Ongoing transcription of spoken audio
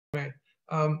may.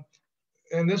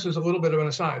 And this is a little bit of an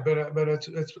aside, but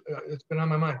it's been on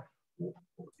my mind.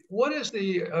 What is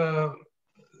the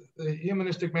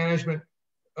humanistic management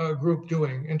group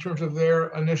doing in terms of their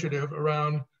initiative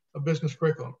around a business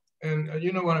curriculum? And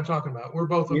you know what I'm talking about. We're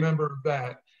both a member of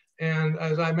that. And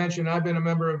as I mentioned, I've been a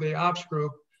member of the ops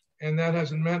group, and that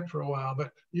hasn't met for a while.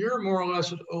 But you're more or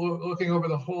less looking over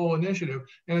the whole initiative.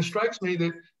 And it strikes me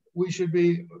that we should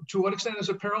be, to what extent is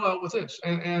it parallel with this?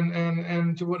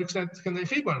 And to what extent can they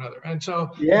feed one another? And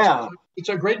so Yeah. it's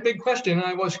a great big question. And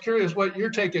I was curious what your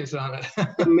take is on it.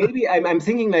 Maybe I'm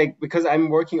thinking, like, because I'm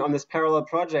working on this parallel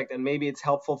project, and maybe it's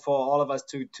helpful for all of us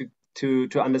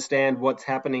to understand what's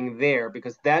happening there,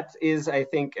 because that is, I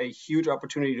think, a huge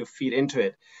opportunity to feed into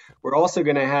it. We're also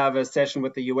going to have a session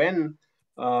with the UN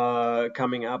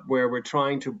coming up where we're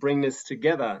trying to bring this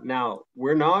together. Now,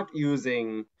 we're not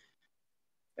using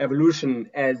evolution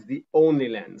as the only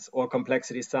lens, or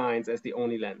complexity science as the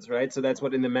only lens, right? So that's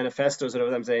what in the manifesto sort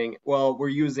of I'm saying, well, we're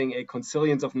using a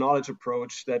consilience of knowledge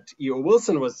approach that E.O.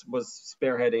 Wilson was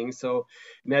spearheading. So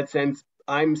in that sense,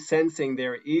 I'm sensing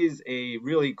there is a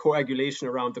really coagulation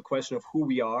around the question of who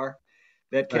we are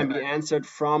that can be answered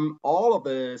from all of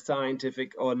the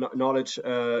scientific or knowledge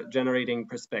generating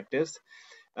perspectives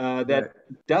that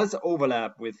does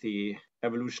overlap with the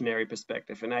evolutionary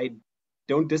perspective. And I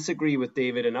don't disagree with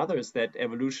David and others that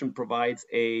evolution provides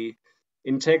a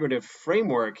integrative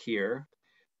framework here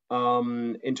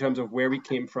in terms of where we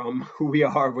came from, who we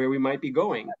are, where we might be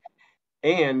going.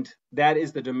 And that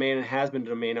is the domain, and has been the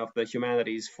domain of the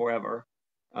humanities forever.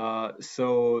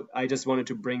 So I just wanted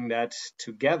to bring that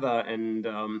together. And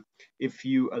if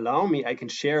you allow me, I can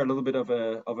share a little bit of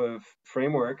a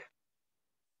framework.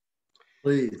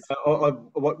 Please.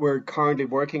 What we're currently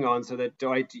working on, so that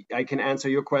I can answer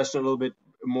your question a little bit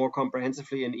more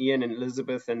comprehensively, and Ian and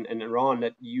Elizabeth and Ron,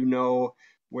 that you know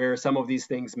where some of these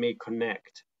things may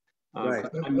connect.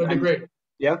 Right. That'd be great.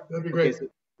 Yeah? That'd be great. Okay, so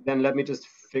then let me just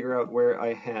figure out where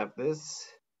I have this.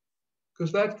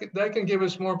 Because that can give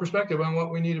us more perspective on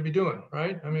what we need to be doing,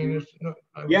 right? I mean,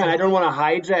 I don't want to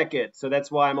hijack it, so that's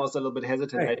why I'm also a little bit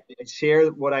hesitant. Right. I share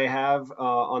what I have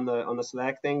on the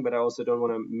Slack thing, but I also don't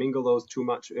want to mingle those too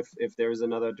much if there's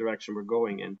another direction we're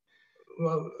going in.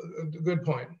 Well, good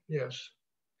point. Yes.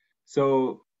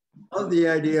 So, I love the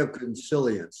idea of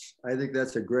consilience. I think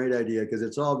that's a great idea, because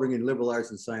it's all bringing liberal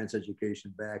arts and science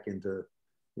education back into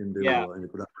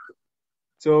production.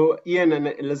 So Ian and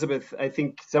Elizabeth, I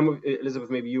think Elizabeth,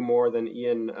 maybe you more than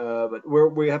Ian, but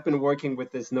we have been working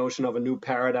with this notion of a new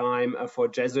paradigm for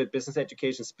Jesuit business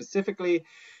education specifically.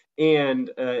 And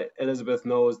Elizabeth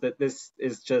knows that this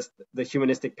is just the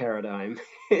humanistic paradigm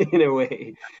in a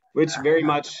way, which very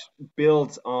much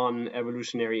builds on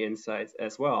evolutionary insights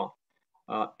as well.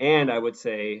 And I would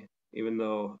say, even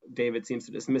though David seems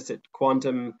to dismiss it,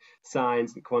 quantum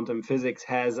science and quantum physics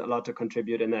has a lot to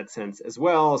contribute in that sense as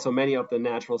well. So many of the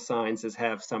natural sciences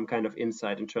have some kind of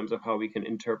insight in terms of how we can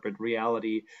interpret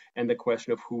reality and the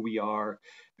question of who we are,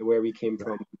 where we came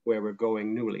from, where we're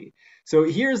going newly. So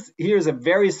here's a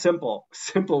very simple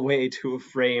way to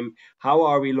frame how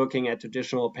are we looking at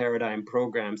traditional paradigm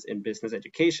programs in business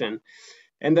education.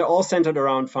 And they're all centered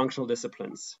around functional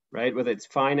disciplines, right? Whether it's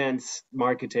finance,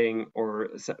 marketing, or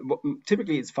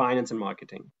typically it's finance and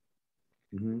marketing.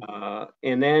 Mm-hmm.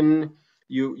 And then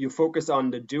you focus on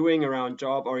the doing around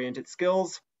job-oriented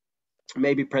skills,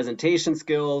 maybe presentation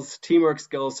skills, teamwork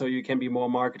skills, so you can be more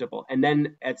marketable. And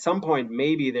then at some point,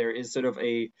 maybe there is sort of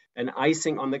an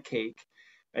icing on the cake.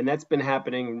 And that's been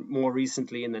happening more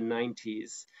recently in the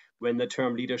 90s, when the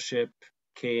term leadership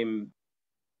came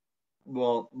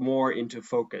more into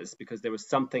focus, because there was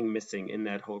something missing in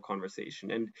that whole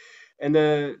conversation. And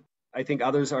I think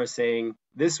others are saying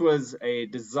this was a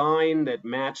design that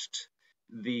matched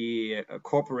the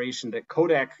corporation, that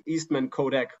Eastman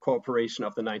Kodak Corporation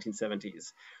of the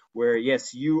 1970s, where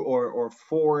yes, you or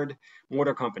Ford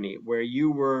Motor Company, where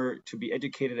you were to be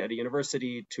educated at a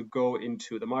university to go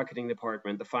into the marketing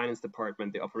department, the finance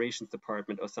department, the operations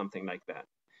department, or something like that.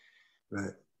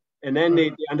 Right. And then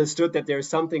they understood that there's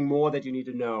something more that you need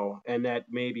to know, and that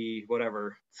maybe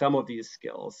some of these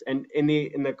skills. And in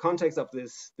the context of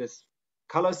this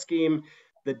color scheme,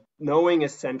 the knowing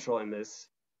is central in this.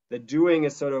 The doing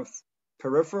is sort of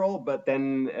peripheral, but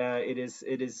then it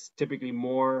is typically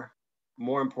more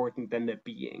important than the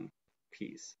being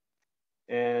piece.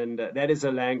 And that is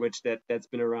a language that's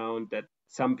been around, that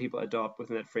some people adopt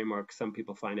within that framework. Some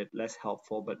people find it less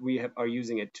helpful, but we are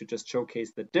using it to just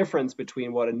showcase the difference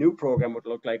between what a new program would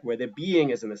look like, where the being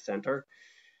is in the center,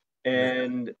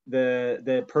 And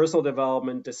the personal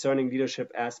development, discerning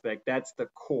leadership aspect, that's the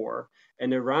core.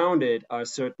 And around it are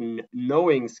certain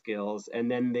knowing skills, and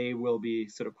then they will be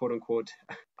sort of quote unquote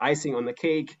icing on the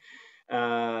cake,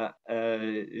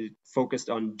 focused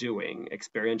on doing,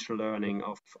 experiential learning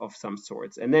of some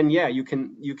sorts. And then you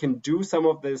can do some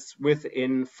of this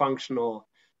within functional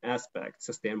aspects,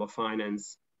 sustainable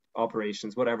finance,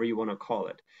 operations, whatever you want to call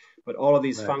it. But all of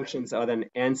these functions are then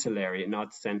ancillary,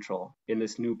 not central in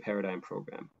this new paradigm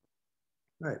program.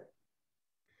 Right.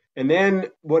 And then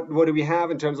what do we have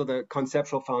in terms of the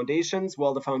conceptual foundations?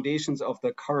 Well, the foundations of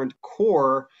the current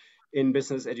core in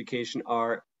business education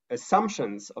are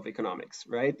assumptions of economics,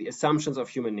 right? The assumptions of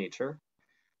human nature,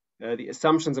 the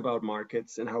assumptions about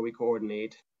markets and how we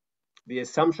coordinate, the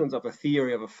assumptions of a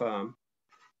theory of a firm,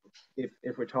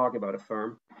 if we're talking about a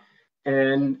firm.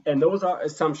 And those are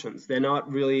assumptions. They're not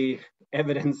really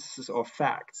evidences or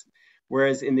facts.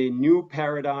 Whereas in the new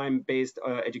paradigm-based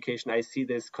education, I see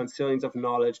this consilience of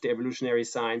knowledge, the evolutionary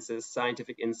sciences,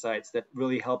 scientific insights that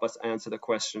really help us answer the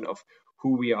question of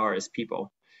who we are as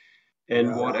people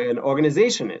and what an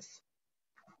organization is,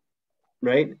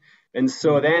 right? And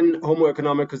so then Homo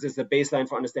economicus is the baseline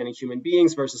for understanding human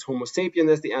beings versus Homo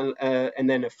sapiens as and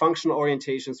then a functional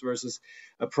orientations versus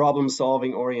a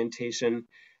problem-solving orientation,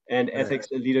 and ethics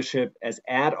and leadership as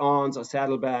add-ons or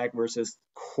saddleback versus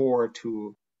core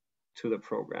to the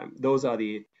program. Those are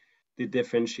the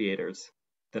differentiators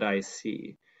that I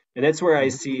see. And that's where I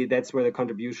see, that's where the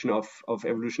contribution of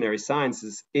evolutionary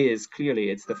sciences is clearly.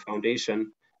 It's the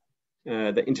foundation,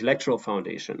 the intellectual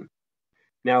foundation.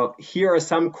 Now, here are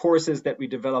some courses that we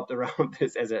developed around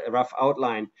this as a rough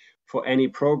outline for any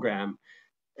program.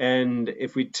 And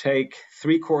if we take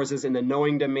 3 courses in the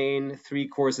knowing domain, 3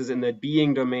 courses in the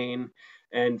being domain,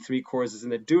 and 3 courses in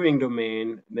the doing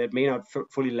domain, that may not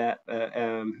fully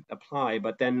apply,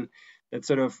 but then that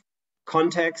sort of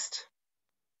context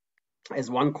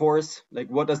as one course, like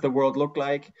what does the world look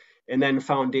like? And then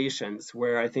foundations,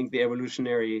 where I think the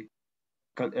evolutionary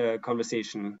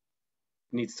conversation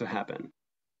needs to happen.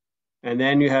 And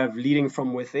then you have leading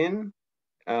from within.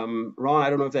 Ron, I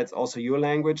don't know if that's also your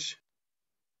language.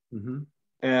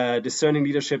 Discerning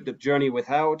leadership, the journey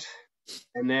without,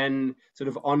 and then sort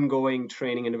of ongoing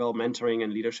training and development, mentoring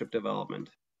and leadership development.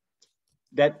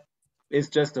 That is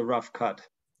just a rough cut.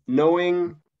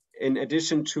 Knowing, in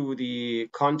addition to the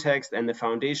context and the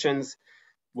foundations,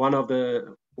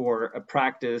 or a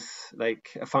practice, like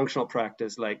a functional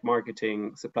practice like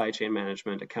marketing, supply chain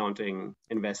management, accounting,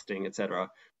 investing, etc.,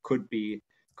 could be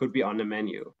on the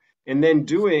menu. And then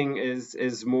doing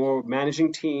is more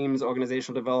managing teams,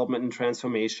 organizational development and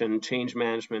transformation, change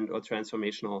management or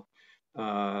transformational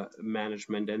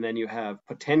management. And then you have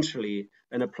potentially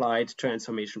an applied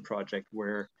transformation project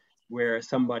where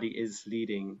somebody is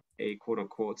leading a quote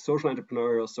unquote social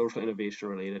entrepreneurial, social innovation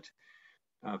related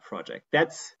project.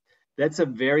 That's a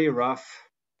very rough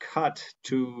cut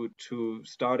to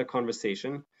start a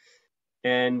conversation.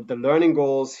 And the learning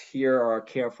goals here are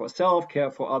care for self,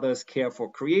 care for others, care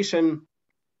for creation,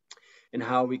 and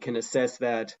how we can assess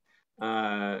that.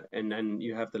 And then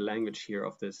you have the language here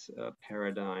of this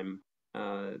paradigm,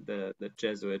 the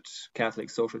Jesuit Catholic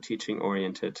social teaching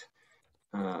oriented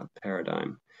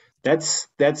paradigm. That's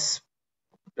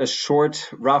a short,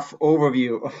 rough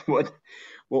overview of what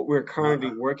we're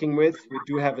currently working with. We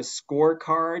do have a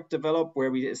scorecard developed where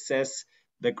we assess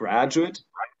the graduate.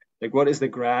 Like, what is the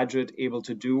graduate able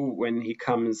to do when he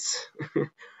comes,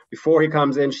 before he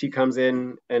comes in, she comes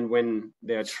in, and when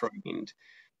they're trained.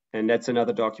 And that's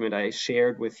another document I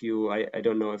shared with you. I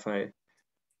don't know if I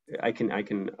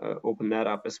can open that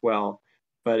up as well.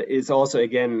 But it's also,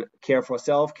 again, care for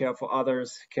self, care for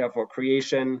others, care for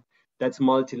creation. That's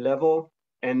multi-level.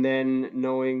 And then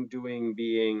knowing, doing,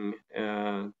 being,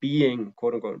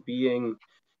 quote unquote, being,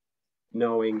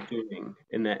 knowing, doing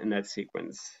in that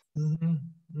sequence.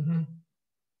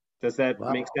 Does that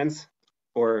make sense?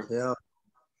 Or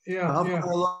how far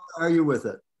along are you with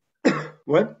it?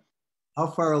 What? How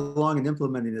far along in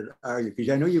implementing it are you? Because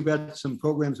I know you've got some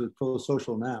programs with Pro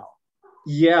Social now.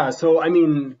 Yeah, so I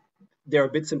mean, there are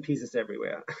bits and pieces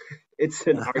everywhere. It's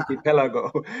an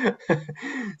archipelago.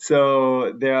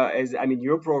 So there is, I mean,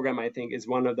 your program, I think, is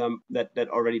one of them that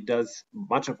already does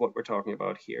much of what we're talking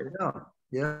about here.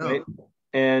 Yeah. Right?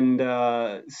 And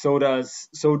so does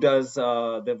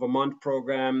the Vermont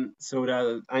program. So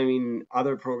does, I mean,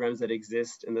 other programs that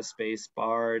exist in the space.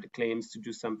 BARD claims to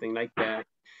do something like that.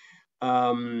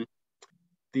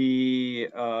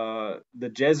 The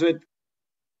Jesuit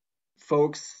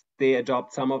folks, they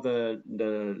adopt some of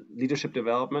the leadership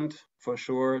development for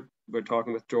sure. We're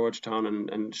talking with Georgetown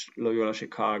and Loyola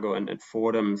Chicago and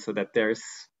Fordham, so that there's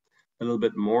a little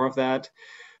bit more of that.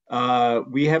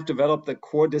 We have developed the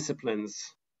core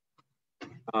disciplines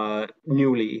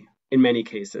newly in many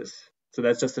cases. So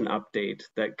that's just an update,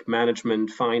 like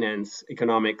management, finance,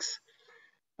 economics,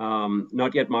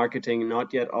 not yet marketing,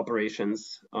 not yet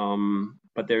operations,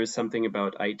 but there is something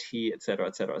about IT, et cetera,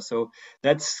 et cetera. So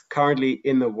that's currently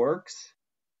in the works,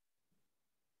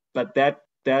 but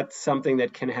that's something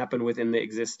that can happen within the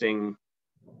existing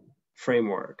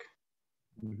framework.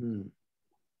 Mm-hmm.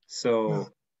 So,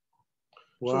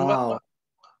 wow.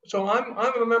 So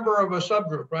I'm a member of a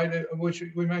subgroup, right, which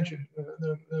we mentioned,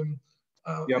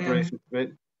 the operations, right?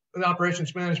 The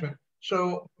operations management.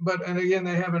 So, and again,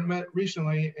 they haven't met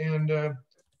recently.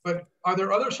 But are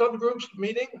there other subgroups,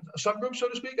 so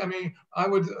to speak? I mean, I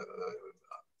would,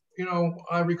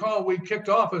 I recall we kicked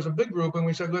off as a big group and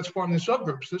we said, let's form these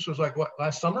subgroups. This was like what,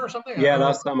 last summer or something? Yeah,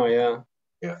 last summer, yeah.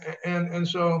 Yeah, and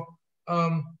so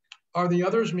are the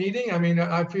others meeting? I mean,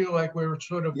 I feel like we're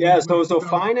sort of so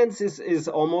finance is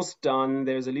almost done.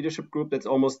 There's a leadership group that's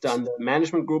almost done. The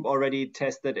management group already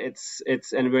tested its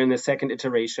and we're in the second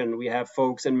iteration. We have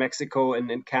folks in Mexico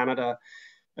and in Canada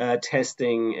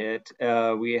testing it.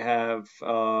 We have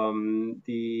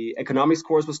the economics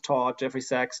course was taught. Jeffrey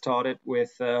Sachs taught it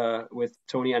with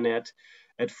Tony Annette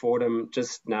at Fordham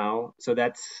just now. So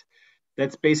that's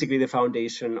basically the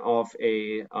foundation of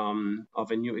a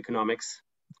new economics.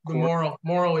 The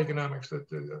moral economics that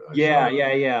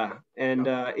yeah, and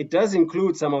it does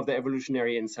include some of the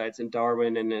evolutionary insights in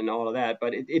Darwin and all of that,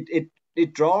 but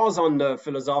it draws on the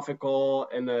philosophical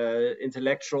and the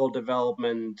intellectual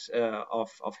development of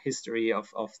history, of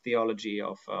theology,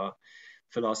 of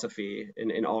philosophy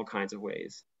in all kinds of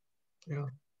ways. Yeah.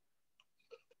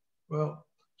 Well,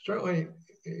 certainly,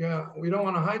 yeah. We don't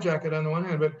want to hijack it on the one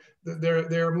hand, but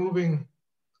they're moving.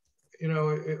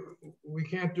 We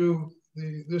can't do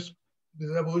this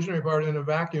evolutionary part in a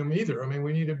vacuum either. I mean,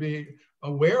 we need to be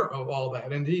aware of all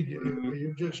that. Indeed,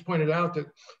 you just pointed out that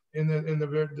in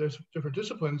the different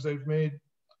disciplines they've made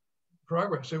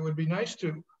progress. It would be nice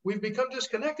to. We've become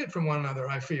disconnected from one another,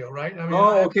 I feel, right? I mean,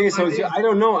 okay. So I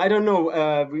don't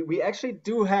know. We actually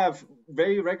do have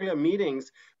very regular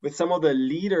meetings with some of the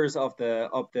leaders of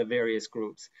the various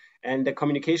groups, and the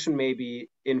communication may be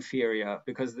inferior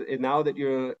because now that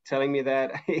you're telling me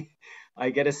that, I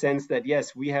get a sense that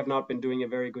yes, we have not been doing a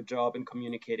very good job in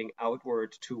communicating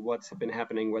outward to what's been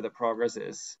happening, where the progress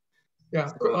is. Yeah,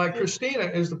 so, like Christina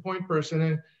is the point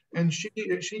person, and she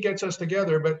gets us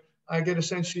together, but I get a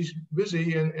sense she's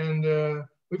busy, and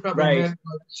we probably met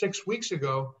about 6 weeks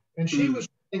ago, and she was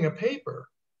writing a paper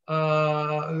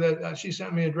that she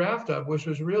sent me a draft of, which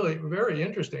was really very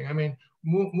interesting. I mean,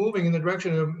 moving in the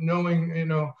direction of knowing,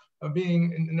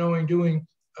 doing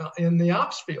in the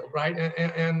ops field, right?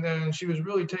 And she was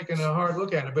really taking a hard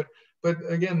look at it, but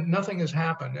again, nothing has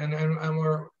happened, and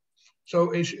we're.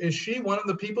 So is she one of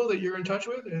the people that you're in touch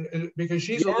with? Because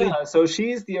she's so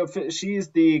she's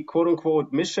the quote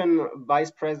unquote mission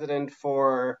vice president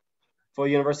for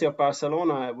University of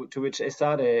Barcelona, to which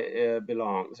ESADE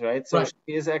belongs, right? So she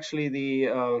is actually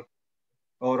the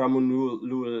Ramon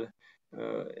Lul,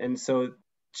 and so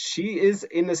she is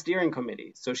in the steering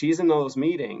committee. So she's in those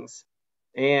meetings,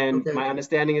 and my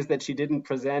understanding is that she didn't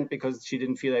present because she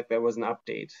didn't feel like there was an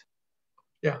update.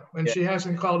 Yeah, and she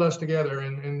hasn't called us together,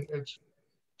 and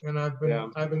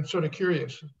I've been sort of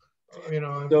curious,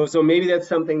 So maybe that's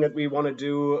something that we want to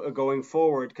do going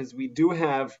forward, because we do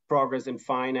have progress in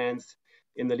finance,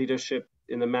 in the leadership,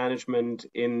 in the management,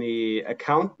 in the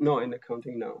accounting,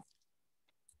 no.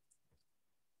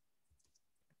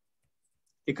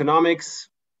 Economics,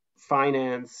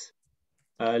 finance,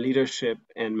 leadership,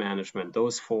 and management,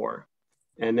 those four.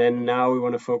 And then now we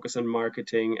want to focus on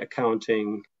marketing,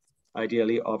 accounting,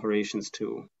 ideally operations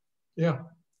too. Yeah.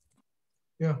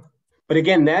 But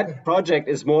again, that project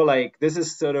is more like, this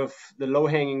is sort of the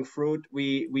low-hanging fruit.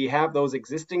 We have those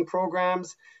existing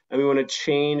programs, and we want to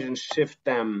change and shift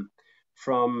them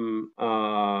from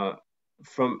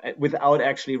without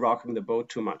actually rocking the boat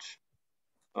too much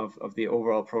of the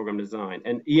overall program design.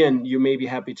 And Ian, you may be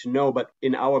happy to know, but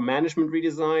in our management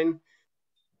redesign,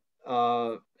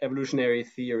 evolutionary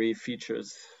theory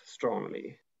features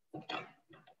strongly.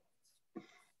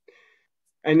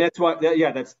 And that's why,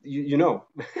 that's,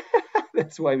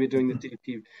 that's why we're doing the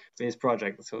TDP-based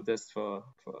project. So that's for.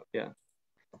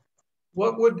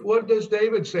 What does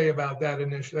David say about that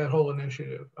whole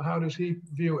initiative? How does he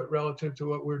view it relative to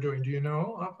what we're doing? Do you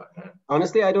know?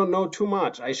 Honestly, I don't know too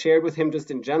much. I shared with him just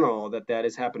in general that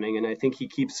is happening, and I think he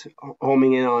keeps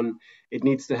homing in on it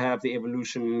needs to have the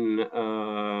evolution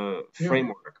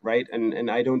framework, right? And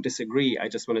I don't disagree. I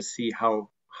just want to see how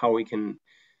we can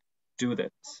do this.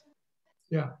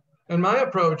 Yeah. And my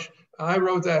approach, I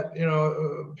wrote that,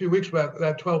 a few weeks back,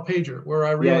 that 12-pager, where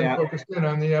I really focused in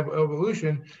on the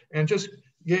evolution and just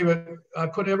gave it, I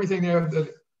put everything there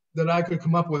that I could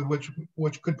come up with,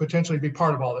 which could potentially be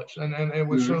part of all this. And it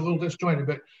was a little disjointed,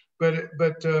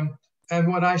 but and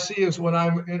what I see is what I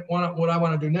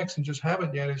want to do next, and just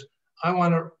haven't yet, is I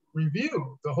want to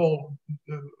review the whole,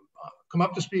 come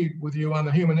up to speed with you on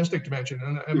the humanistic dimension,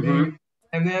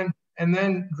 and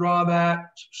then draw that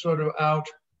sort of out,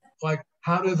 like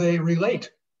how do they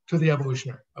relate to the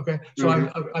evolutionary? Okay,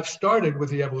 so I've started with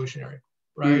the evolutionary,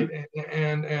 right,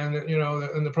 and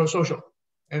the pro-social,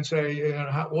 and say,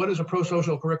 what does a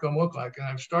pro-social curriculum look like? And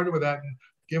I've started with that and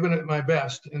given it my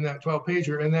best in that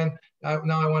 12-pager, and then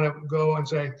now I want to go and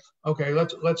say, okay,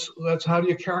 let's how do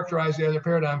you characterize the other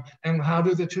paradigm, and how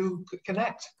do the two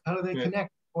connect? How do they connect?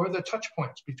 Or the touch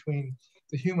points between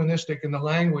the humanistic and the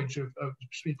language of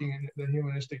speaking in the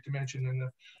humanistic dimension and the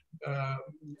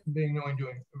being, knowing,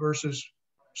 doing versus.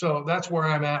 So that's where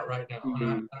I'm at right now,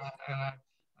 and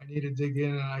I need to dig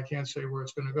in, and I can't say where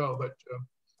it's going to go, but.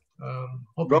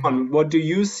 Ron, what do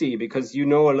you see? Because you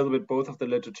know a little bit both of the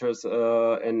literatures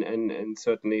and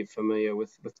certainly familiar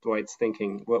with Dwight's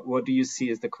thinking. What do you see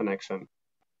as the connection?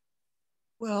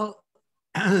 Well,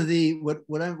 what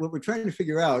we're trying to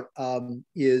figure out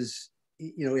is,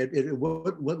 at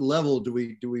what level do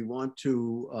we want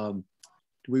to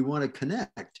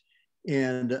connect?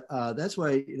 And that's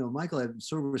why, Michael, I'm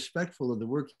so respectful of the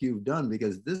work you've done,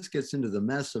 because this gets into the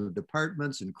mess of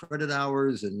departments and credit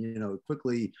hours, and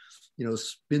quickly,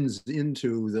 spins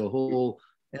into the whole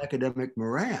academic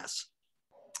morass.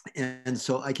 And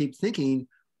so I keep thinking,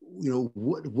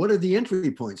 what are the entry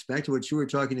points? Back to what you were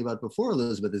talking about before,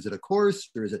 Elizabeth. Is it a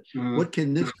course, or is it what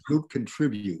can this group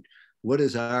contribute? What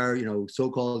is our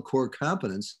so-called core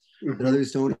competence that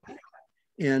others don't have?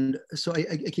 And so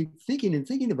I keep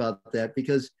thinking about that,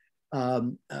 because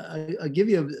I'll give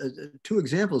you two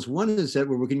examples. One is that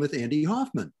we're working with Andy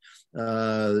Hoffman,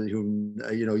 who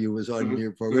you was on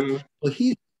your program. Well,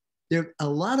 there a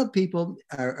lot of people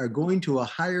are going to a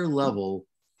higher level.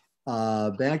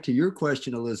 Back to your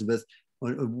question, Elizabeth,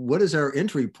 what is our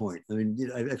entry point? I mean,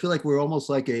 I feel like we're almost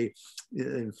like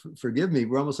forgive me,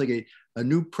 we're almost like a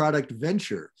new product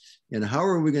venture. And how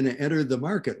are we going to enter the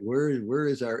market? Where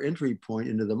is our entry point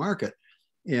into the market?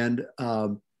 And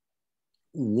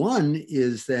one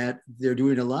is that they're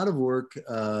doing a lot of work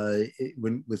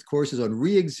with courses on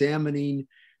re-examining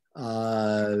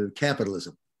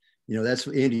capitalism. That's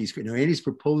Andy's. Andy's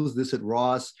proposed this at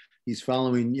Ross. He's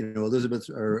following, Elizabeth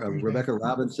or Rebecca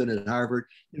Robinson at Harvard.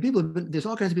 And there's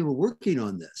all kinds of people working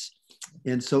on this.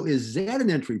 And so, is that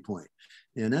an entry point?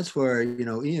 And that's where,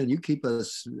 Ian, you keep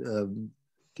us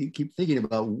keep thinking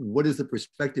about what is the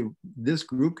perspective this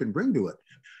group can bring to it.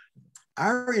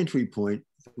 Our entry point,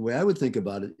 the way I would think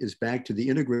about it, is back to the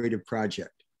integrative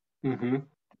project.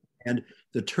 And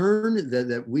the turn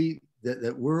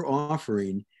that we're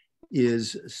offering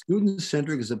is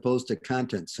student-centric as opposed to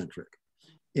content-centric.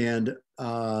 And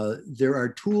there are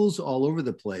tools all over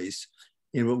the place.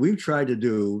 And what we've tried to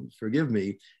do, forgive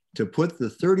me, to put the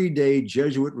 30-day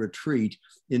Jesuit retreat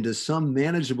into some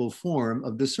manageable form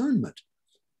of discernment.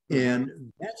 And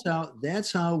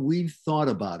that's how we've thought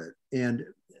about it. And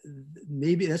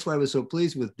maybe that's why I was so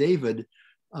pleased with David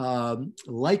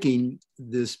liking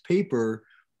this paper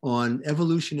on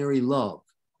evolutionary love.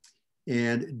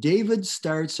 And David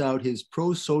starts out his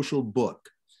pro-social book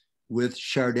with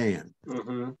Chardin.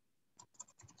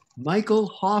 Michael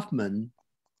Hoffman,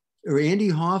 or Andy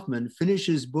Hoffman, finished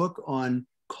his book on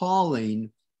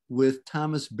calling with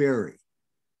Thomas Berry.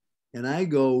 And I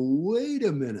go, wait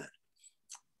a minute.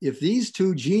 If these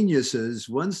two geniuses,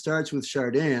 one starts with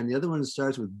Chardin, the other one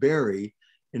starts with Berry,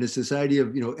 and it's this idea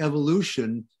of,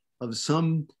 evolution of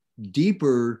some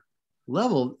deeper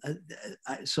level.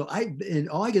 And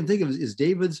all I can think of is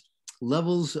David's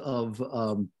levels of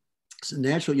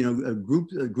natural,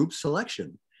 group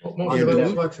selection. Multi-level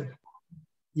selection.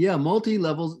 Yeah,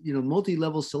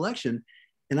 multi-level selection.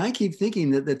 And I keep thinking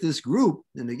that this group,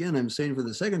 and again, I'm saying for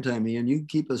the second time, Ian, you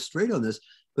keep us straight on this,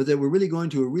 but that we're really going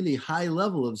to a really high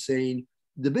level of saying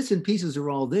the bits and pieces are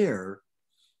all there.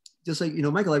 Just like,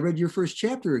 Michael, I read your first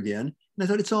chapter again, and I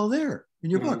thought it's all there in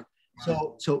your book.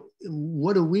 So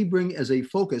what do we bring as a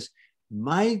focus?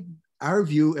 Our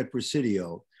view at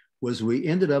Presidio was we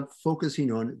ended up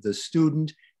focusing on the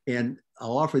student. And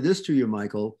I'll offer this to you,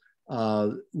 Michael,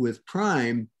 with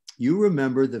Prime, you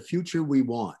remember the future we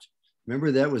want.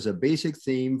 Remember, that was a basic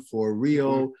theme for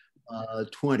Rio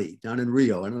 20 down in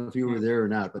Rio. I don't know if you were there or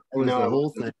not, but that was the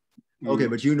whole thing. Okay,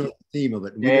 but you know the theme of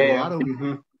it. We did a lot of,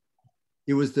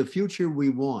 it was the future we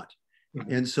want.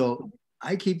 And so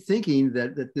I keep thinking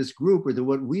that this group, or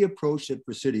what we approached at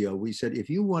Presidio, we said, if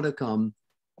you want to come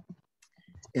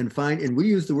and find, and we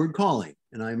use the word calling,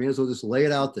 and I may as well just lay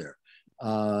it out there,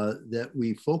 that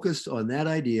we focused on that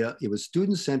idea. It was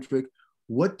student-centric.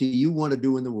 What do you want to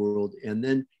do in the world? And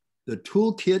then the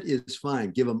toolkit is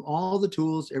fine. Give them all the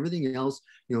tools, everything else,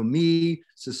 me,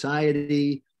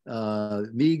 society,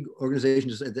 me,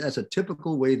 organizations, that's a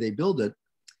typical way they build it.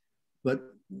 But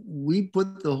we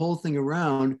put the whole thing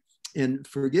around, and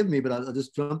forgive me, but I'll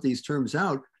just dump these terms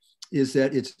out, is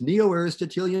that it's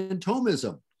neo-Aristotelian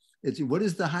Thomism. It's what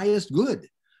is the highest good?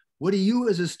 What do you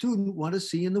as a student want to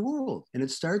see in the world? And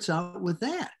it starts out with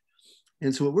that.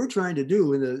 And so what we're trying to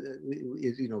do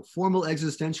is, formal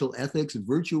existential ethics,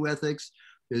 virtue ethics,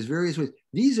 there's various ways.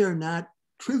 These are not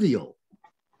trivial.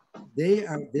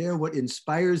 They're what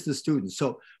inspires the students.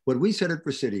 So what we said at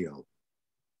Presidio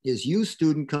is, you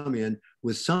student come in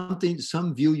with some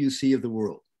view you see of the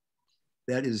world.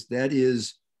 That is,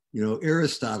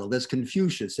 Aristotle, that's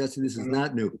Confucius, this is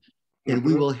not new. And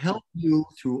we will help you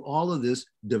through all of this,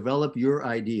 develop your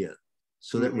idea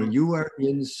so that when you are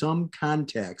in some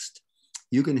context,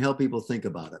 you can help people think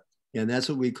about it. And that's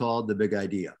what we called the big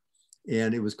idea.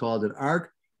 And it was called an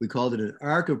arc. We called it an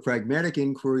arc of pragmatic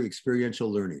inquiry,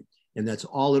 experiential learning. And that's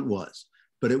all it was.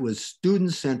 But it was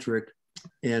student-centric.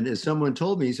 And as someone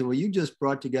told me, he said, well, you just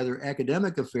brought together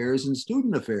academic affairs and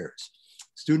student affairs.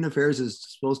 Student affairs is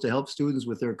supposed to help students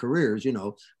with their careers.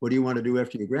 What do you want to do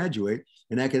after you graduate?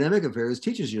 And academic affairs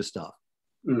teaches you stuff.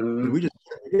 And we just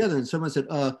got together, and someone said,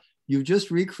 you've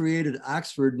just recreated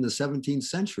Oxford in the 17th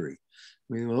century.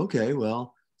 Okay,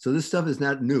 well, so this stuff is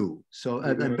not new. So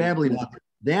I'm babbling on.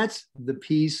 That's the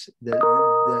piece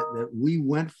that we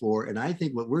went for. And I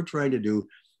think what we're trying to do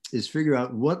is figure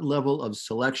out what level of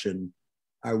selection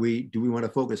do we want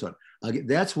to focus on.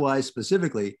 That's why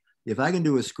specifically, if I can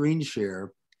do a screen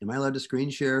share, am I allowed to screen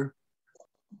share?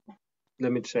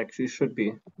 Let me check. You should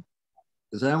be.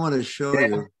 Because I want to show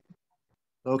you.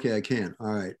 Okay, I can.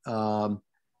 All right.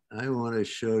 I want to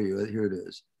show you. Here it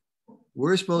is.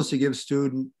 We're supposed to give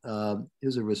student,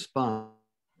 here's a response.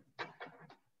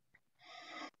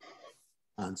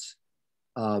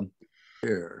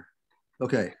 Here.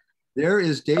 Okay. There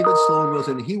is David Sloan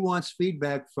Wilson. He wants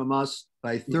feedback from us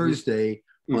by Thursday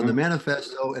on the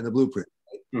manifesto and the blueprint.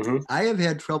 I have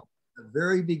had trouble at the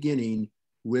very beginning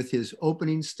with his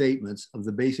opening statements of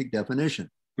the basic definition.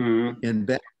 And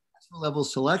back level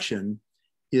selection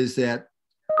is that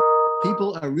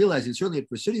people are realizing, certainly at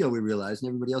Presidio we realize, and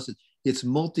everybody else, it's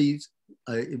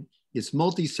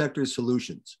multi-sector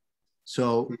solutions.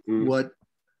 So what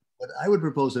I would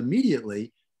propose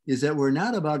immediately is that we're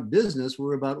not about business,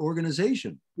 we're about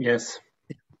organization. Yes.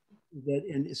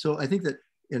 And so I think that,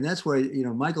 and that's why,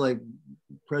 Michael, I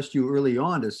pressed you early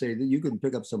on to say that you can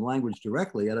pick up some language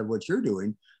directly out of what you're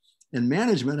doing. And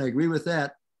management, I agree with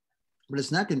that, but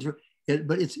it's not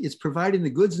but it's providing the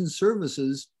goods and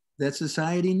services that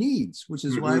society needs, which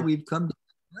is why we've come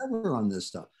together on this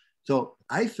stuff. So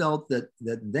I felt that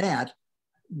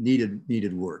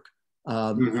needed work.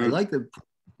 I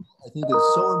think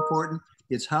it's so important.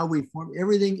 It's how we form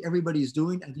everything everybody's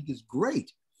doing, I think is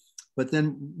great. But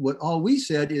then all we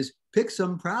said is pick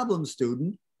some problem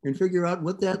student and figure out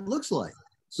what that looks like.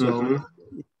 So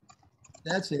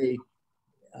that's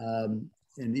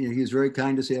and he was very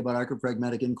kind to say about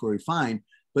archopragmatic inquiry, fine.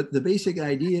 But the basic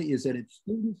idea is that it's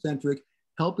student-centric,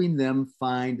 helping them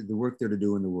find the work they're to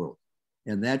do in the world.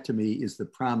 And that to me is the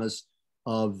promise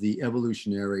of the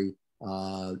evolutionary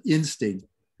instinct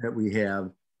that we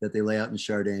have, that they lay out in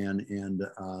Chardin and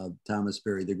Thomas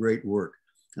Berry, the great work.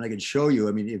 And I can show you,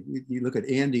 if you look at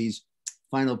Andy's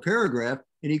final paragraph,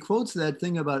 and he quotes that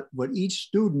thing about what each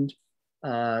student,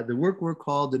 the work we're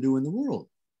called to do in the world.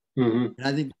 And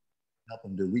I think help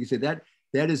them do. We can say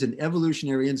that is an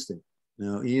evolutionary instinct.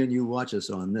 Now, Ian, you watch us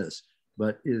on this,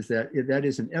 but that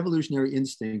is an evolutionary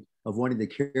instinct of wanting to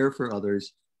care for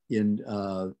others, and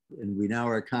we now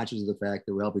are conscious of the fact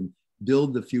that we're helping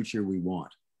build the future we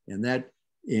want. And that,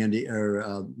 Andy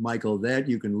or Michael, that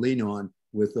you can lean on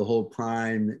with the whole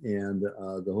prime and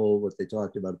the whole what they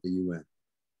talked about at the UN.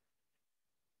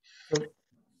 So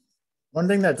one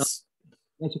thing that's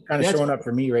kind of showing up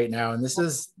for me right now, and this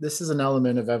is an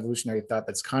element of evolutionary thought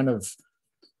that's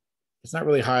it's not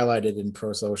really highlighted in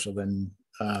pro-social and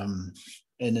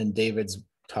in David's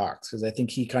talks, because I think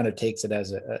he kind of takes it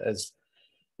as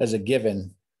a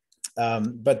given.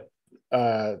 But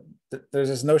there's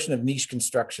this notion of niche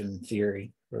construction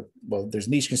theory. There's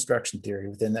niche construction theory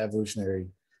within the evolutionary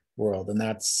world, and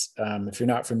that's if you're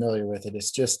not familiar with it, it's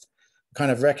just kind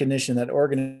of recognition that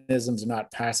organisms are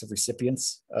not passive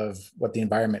recipients of what the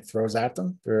environment throws at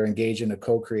them. They're engaged in a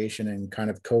co-creation and kind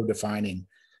of co-defining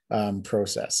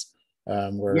process,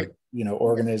 where, you know,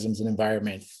 organisms and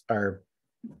environment are,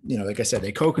 you know, like I said,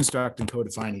 they co-construct and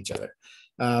co-define each other.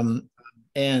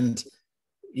 And,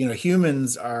 you know,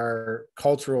 humans are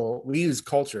cultural. We use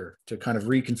culture to kind of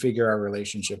reconfigure our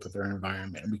relationship with our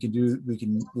environment. And we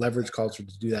can leverage culture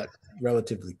to do that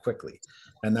relatively quickly.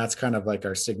 And that's kind of like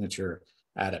our signature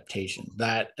adaptation.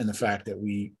 That, and the fact that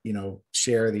we, you know,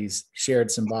 share these shared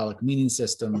symbolic meaning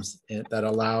systems that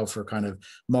allow for kind of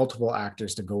multiple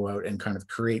actors to go out and kind of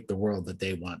create the world that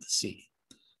they want to see.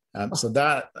 So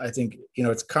that, I think, you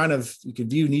know, it's kind of, you can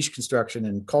view niche construction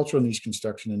and cultural niche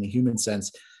construction in the human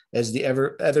sense as the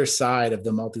other side of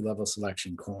the multi-level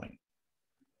selection coin,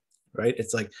 right?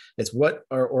 It's like, it's what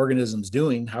are organisms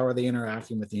doing? How are they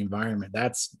interacting with the environment?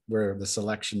 That's where the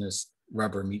selectionist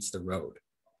rubber meets the road,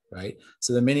 right?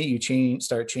 So the minute you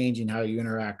start changing how you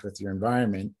interact with your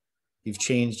environment, you've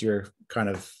changed your kind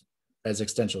of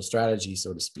existential strategy,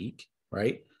 so to speak,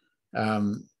 right?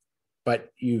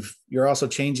 But you're also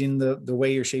changing the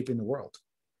way you're shaping the world,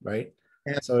 right?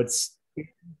 So it's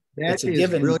a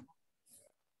given.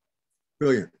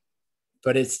 Brilliant.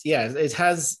 But it's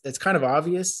kind of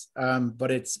obvious, but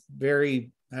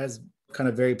has kind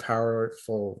of very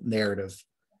powerful narrative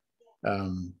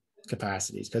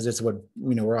capacities, because it's what,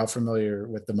 you know, we're all familiar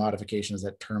with the modifications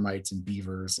that termites and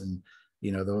beavers and,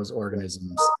 you know, those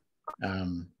organisms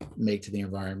make to the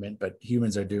environment, but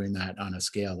humans are doing that on a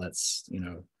scale that's, you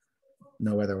know,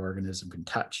 no other organism can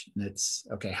touch. And it's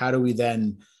okay, how do we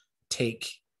then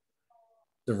take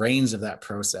the reins of that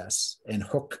process and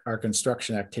hook our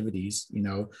construction activities, you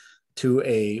know, to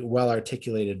a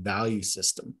well-articulated value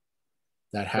system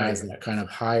that has that kind of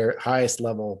highest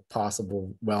level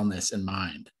possible wellness in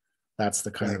mind? That's the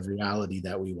kind of reality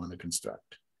that we want to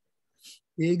construct.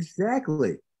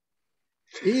 Exactly.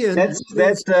 Ian,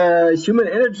 that's human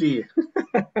energy.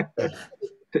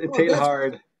 Tail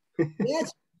hard.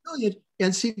 That's brilliant.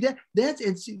 And see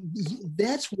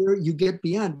that's where you get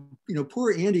beyond. You know,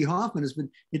 poor Andy Hoffman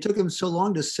it took him so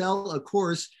long to sell a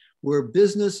course where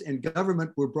business and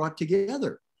government were brought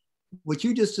together. What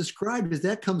you just described is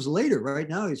that comes later. Right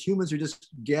now, as humans are just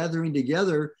gathering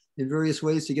together in various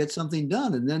ways to get something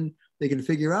done, and then they can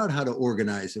figure out how to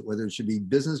organize it, whether it should be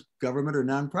business, government, or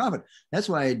nonprofit. That's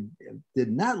why I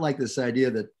did not like this idea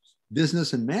that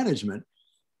business and management,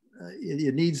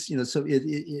 it needs, you know, so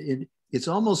it's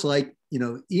almost like, you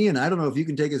know, Ian, I don't know if you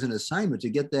can take as an assignment to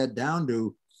get that down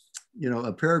to, you know,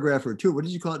 a paragraph or two. What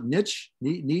did you call it? Niche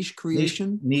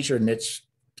creation? Niche or niche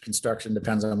construction,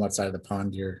 depends on what side of the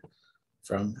pond you're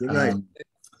from. Right.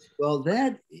 Well,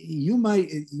 that you might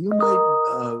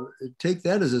take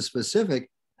that as a specific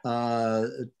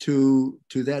to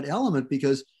that element,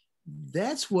 because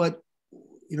that's what,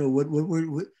 you know,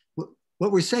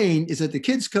 what we're saying is that the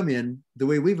kids come in, the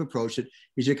way we've approached it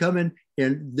is you come in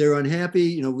and they're unhappy.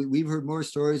 You know, we've heard more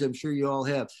stories, I'm sure you all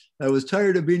have. I was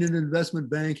tired of being in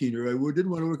investment banking, or I didn't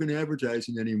want to work in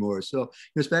advertising anymore. So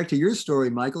it's back to your story,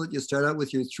 Michael. You start out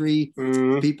with your three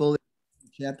people in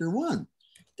chapter 1.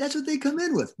 That's what they come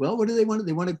in with. Well, what do they want?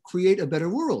 They want to create a better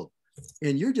world.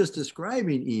 And you're just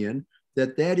describing, Ian,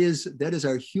 that is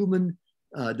our human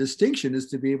distinction, is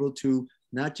to be able to,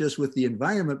 not just with the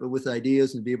environment, but with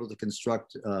ideas, and be able to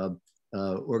construct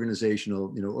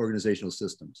organizational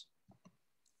systems.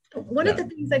 One of the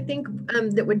things I think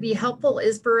that would be helpful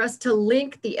is for us to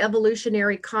link the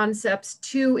evolutionary concepts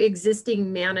to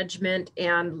existing management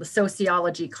and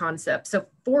sociology concepts. So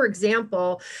for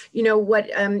example, you know, what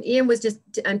Ian was just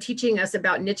teaching us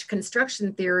about niche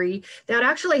construction theory, that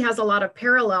actually has a lot of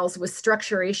parallels with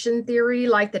structuration theory,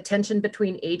 like the tension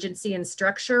between agency and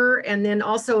structure, and then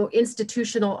also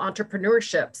institutional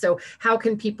entrepreneurship. So how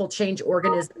can people change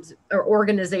organisms or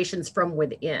organizations from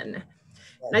within?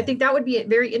 And I think that would be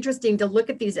very interesting to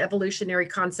look at these evolutionary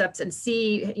concepts and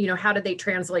see, you know, how do they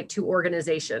translate to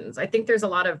organizations? I think there's a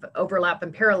lot of overlap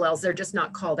and parallels. They're just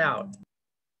not called out.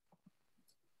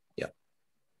 Yeah.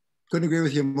 Couldn't agree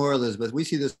with you more, Elizabeth. We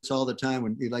see this all the time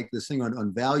when we like this thing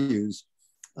on values.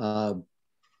 The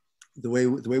way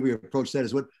we approach that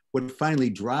is what finally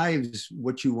drives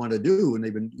what you want to do. And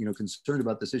they've been, you know, concerned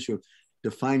about this issue of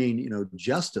defining, you know,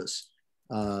 justice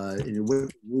and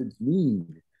what words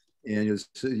mean. And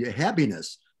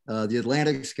happiness. The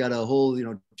Atlantic's got a whole, you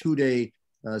know, 2-day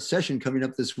session coming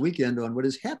up this weekend on what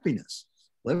is happiness.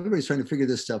 Well, everybody's trying to figure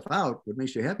this stuff out. What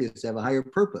makes you happy is to have a higher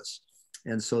purpose.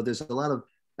 And so there's a lot of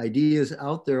ideas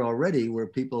out there already where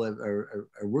people are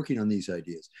working on these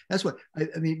ideas. That's what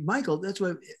I mean, Michael. That's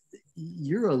what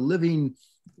you're a living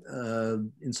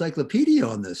encyclopedia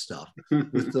on this stuff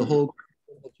with the whole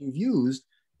that you've used,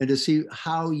 and to see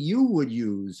how you would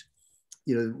use,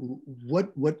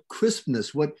 what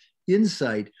crispness, what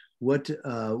insight, what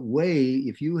way,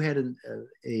 if you had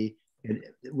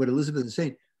what Elizabeth is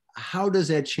saying, how does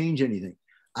that change anything?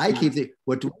 I keep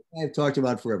what Dwight and I have talked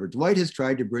about forever. Dwight has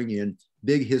tried to bring in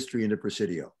big history into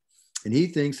Presidio. And he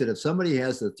thinks that if somebody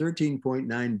has a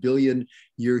 13.9 billion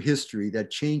year history,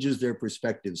 that changes their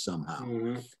perspective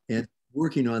somehow. And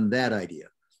working on that idea.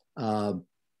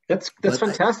 That's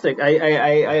fantastic.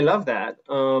 I love that.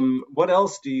 What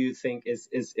else do you think is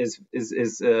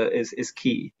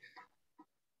key?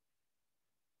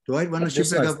 Dwight, why don't you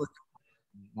pick up?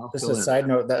 Just a side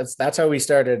note. That's how we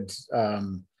started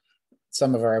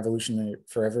some of our Evolution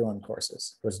for Everyone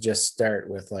courses. Was just start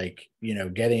with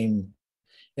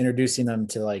introducing them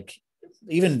to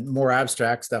even more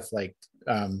abstract stuff, like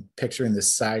picturing the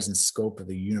size and scope of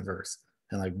the universe,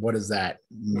 and what does that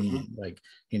mean?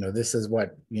 This is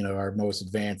what our most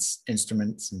advanced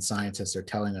instruments and scientists are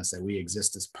telling us that we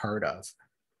exist as part of,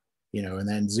 and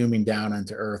then zooming down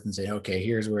onto Earth and saying, okay,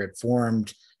 here's where it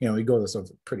formed. We go this over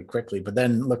pretty quickly, but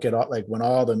then look at all, when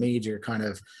all the major kind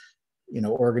of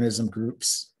organism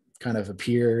groups kind of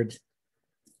appeared,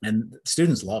 and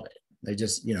students love it. They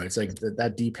just, it's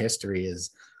that deep history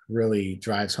really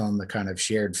drives home the kind of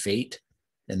shared fate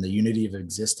and the unity of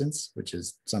existence, which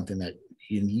is something that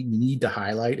you need to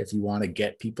highlight if you want to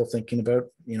get people thinking about,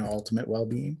 ultimate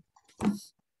well-being.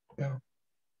 Yeah.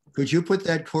 Could you put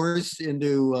that course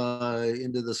into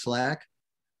the Slack?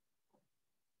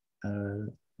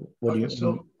 What do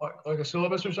you like a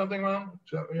syllabus or something, Ron?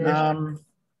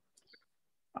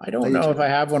 I don't know if I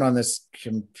have one on this.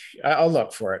 I'll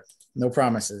look for it. No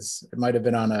promises. It might have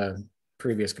been on a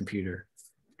previous computer.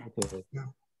 Okay. Yeah.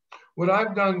 What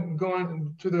I've done,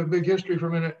 going to the big history for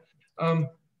a minute,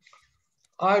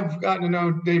 I've gotten to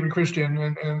know David Christian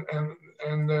and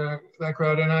that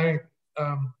crowd, and I,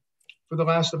 for the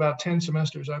last about 10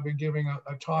 semesters, I've been giving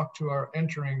a talk to our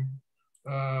entering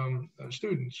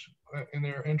students in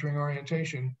their entering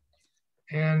orientation,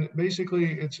 and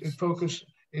basically it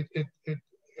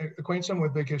acquaints them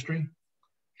with big history,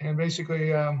 and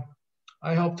basically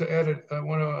I helped to edit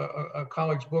one of a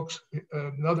colleague's books.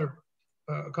 Another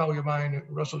colleague of mine,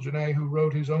 Russell Janae, who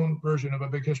wrote his own version of a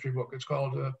big history book. It's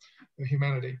called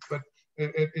Humanity, but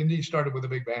it indeed started with the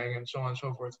Big Bang and so on and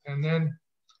so forth. And then,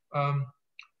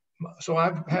 so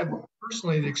I've had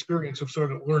personally the experience of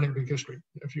sort of learning big history,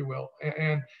 if you will,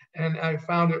 and I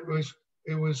found it was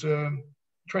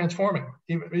transforming,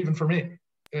 even for me,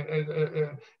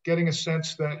 getting a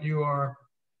sense that you are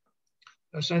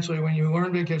essentially, when you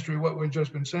learn big history, what we've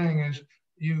just been saying is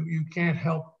you can't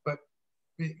help but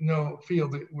feel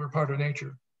that we're part of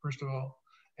nature, first of all,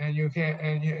 and you can't,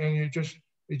 it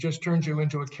just turns you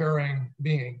into a caring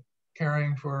being,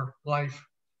 caring for life.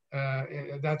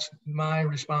 That's my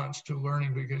response to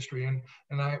learning big history, and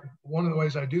one of the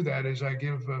ways I do that is I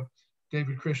give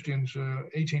David Christian's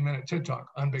 18-minute TED Talk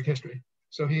on big history.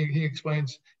 So he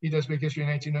explains, he does big history in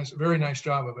 18 minutes, a very nice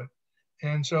job of it.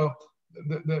 And so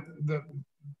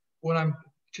what I'm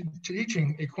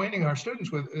teaching, acquainting our students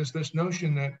with, is this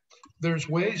notion that there's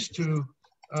ways to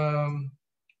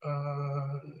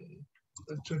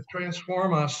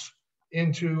transform us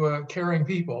into caring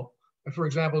people. For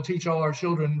example, teach all our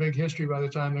children big history by the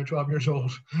time they're 12 years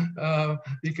old,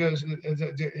 because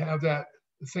they have that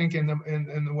think in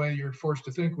the way you're forced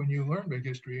to think when you learn big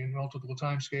history in multiple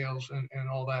time scales and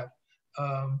all that.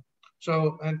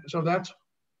 So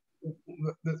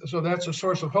that's a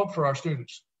source of hope for our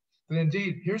students. And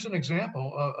indeed, here's an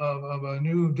example of a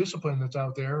new discipline that's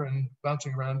out there and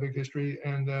bouncing around big history,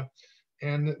 and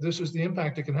this is the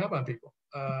impact it can have on people.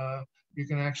 You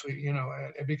can actually,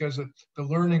 because the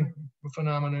learning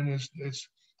phenomenon is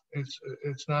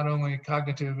it's not only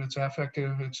cognitive, it's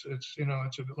affective, it's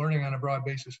learning on a broad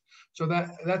basis. So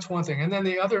that's one thing. And then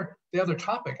the other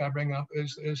topic I bring up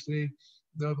is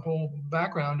the whole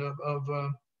background of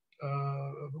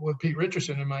with Pete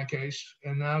Richardson in my case,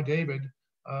 and now David,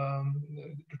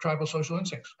 the tribal social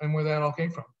instincts, and where that all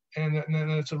came from. And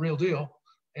it's a real deal.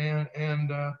 And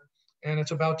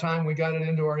it's about time we got it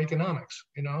into our economics,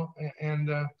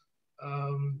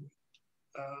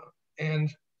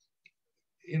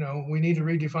 we need to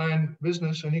redefine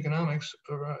business and economics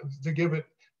to give it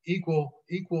equal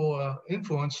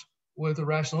influence with the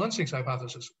rational instincts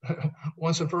hypothesis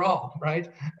once and for all, right?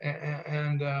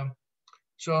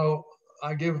 So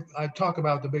I talk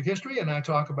about the big history, and I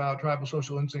talk about tribal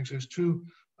social instincts as two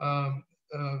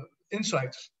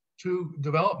insights, two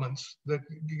developments that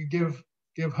give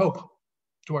hope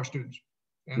to our students,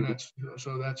 and that's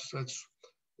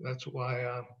that's why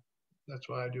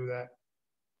I do that.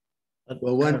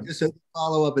 Well, one just a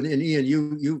follow up, and Ian,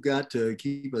 you've got to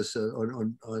keep us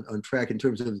on track in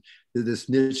terms of this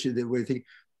niche.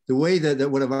 The way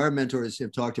that one of our mentors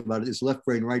have talked about it is left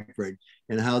brain, right brain,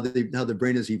 and how the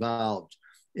brain has evolved,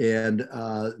 and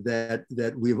that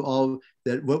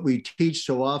what we teach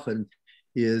so often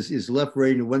is left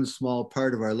brain, one small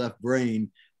part of our left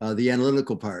brain, the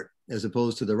analytical part, as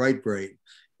opposed to the right brain.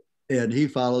 And he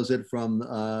follows it from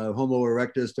Homo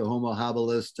erectus to Homo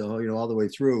habilis to all the way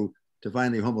through to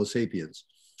finally Homo sapiens.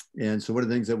 And so one of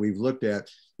the things that we've looked at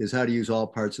is how to use all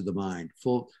parts of the mind,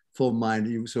 full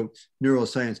mind. So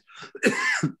neuroscience,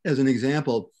 as an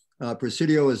example,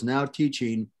 Presidio is now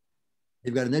teaching.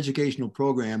 They've got an educational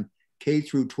program K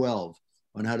through 12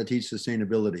 on how to teach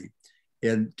sustainability.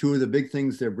 And two of the big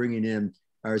things they're bringing in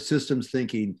are systems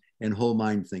thinking and whole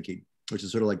mind thinking, which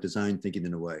is sort of like design thinking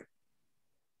in a way.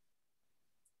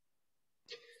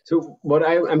 So what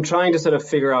I'm trying to sort of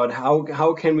figure out,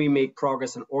 how can we make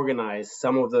progress and organize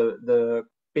some of the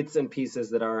bits and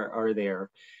pieces that are there.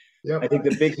 Yep. I think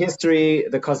the big history,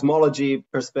 the cosmology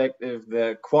perspective,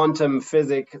 the quantum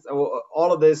physics,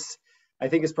 all of this, I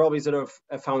think is probably sort of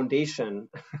a foundation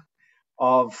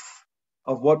of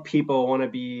what people want to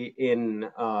be in.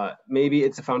 Maybe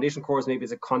it's a foundation course, maybe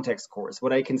it's a context course.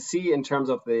 What I can see in terms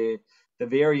of the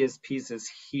various pieces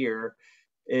here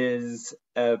is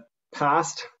a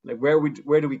past, like where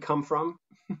do we come from?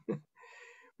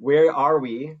 Where are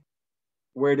we?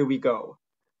 Where do we go?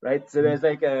 Right? So there's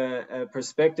like a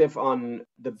perspective on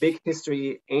the big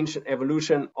history, ancient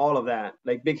evolution, all of that.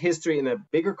 Like big history in a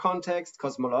bigger context,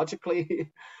 cosmologically,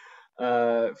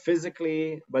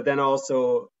 physically, but then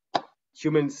also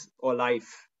humans or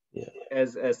life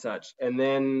as such. And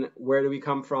then where do we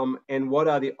come from? And what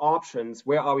are the options?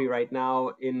 Where are we right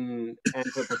now in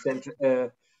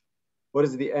anthropocentric? What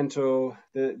is the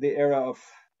era of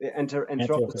the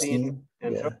Anthropocene,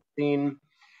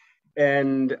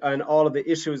 and all of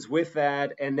the issues with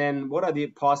that, and then what are the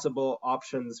possible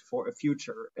options for a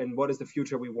future, and what is the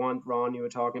future we want? Ron, you were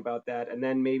talking about that, and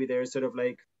then maybe there's sort of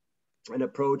like an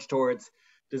approach towards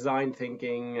design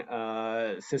thinking,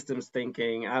 systems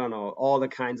thinking, I don't know, all the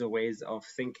kinds of ways of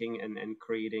thinking and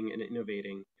creating and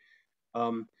innovating.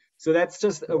 So that's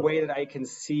just a way that I can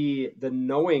see the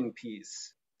knowing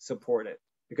piece supported,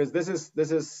 because this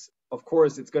is of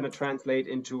course it's going to translate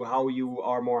into how you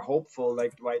are more hopeful,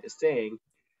 like Dwight is saying.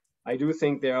 I do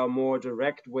think there are more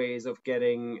direct ways of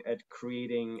getting at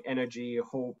creating energy,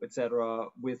 hope, etc.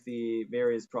 with the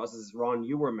various processes, Ron,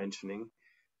 you were mentioning.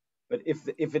 But if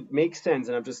it makes sense,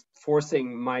 and I'm just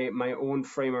forcing my own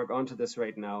framework onto this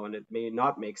right now, and it may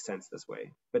not make sense this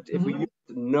way, but if we use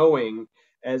knowing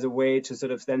as a way to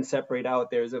sort of then separate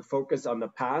out, there's a focus on the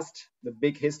past, the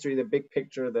big history, the big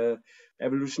picture, the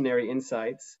evolutionary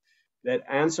insights that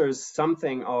answers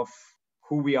something of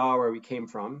who we are, where we came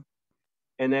from,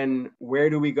 and then where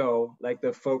do we go, like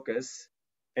the focus,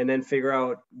 and then figure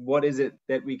out what is it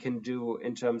that we can do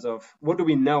in terms of what do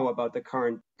we know about the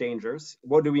current dangers,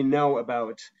 what do we know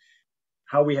about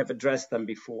how we have addressed them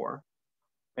before,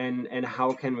 and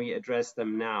how can we address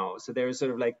them now. So there's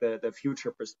sort of like the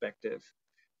future perspective.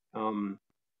 And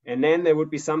then there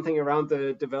would be something around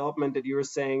the development that you were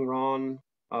saying, Ron,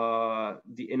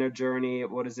 the inner journey,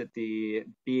 what is it, the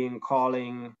being,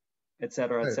 calling,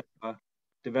 etc., etc.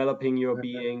 Developing your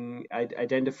being,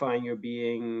 identifying your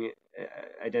being,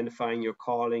 identifying your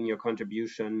calling, your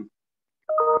contribution,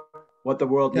 what the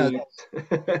world needs.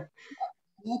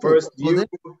 First you,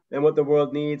 then what the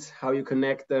world needs, how you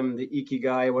connect them, the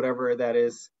ikigai, whatever that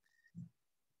is.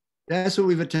 That's what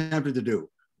we've attempted to do.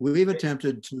 We've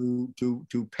attempted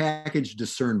to package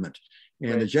discernment.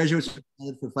 And the Jesuits have done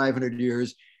it for 500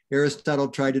 years. Aristotle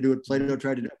tried to do it. Plato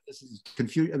tried to do it. This is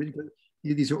confusing. I mean,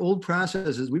 these are old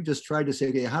processes. We've just tried to say,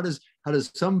 okay, how does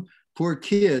some poor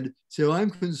kid say, oh,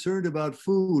 I'm concerned about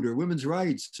food or women's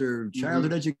rights or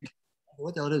childhood education,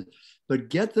 what the hell it is, but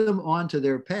get them onto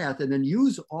their path and then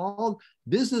use all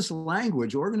business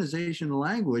language, organization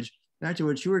language, back to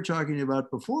what you were talking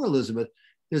about before, Elizabeth.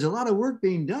 There's a lot of work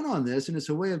being done on this, and it's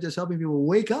a way of just helping people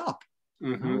wake up.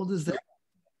 How old is that?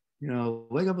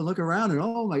 Wake up and look around and,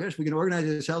 oh my gosh, we can organize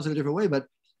ourselves in a different way. But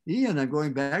Ian, I'm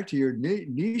going back to your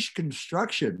niche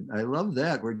construction. I love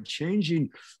that. We're changing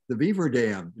the beaver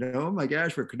dam. Oh my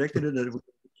gosh, we're connected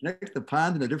connect the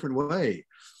pond in a different way.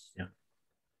 Yeah.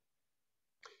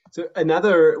 So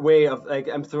another way of, like,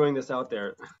 I'm throwing this out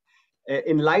there,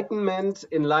 enlightenment,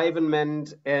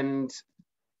 enlivenment, and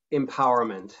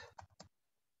empowerment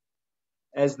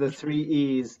as the 3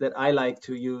 E's that I like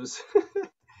to use.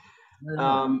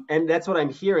 And that's what I'm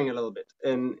hearing a little bit.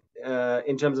 And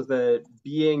in terms of the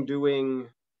being, doing,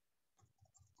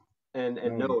 and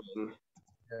No. knowing.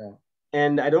 Yeah.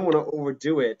 And I don't want to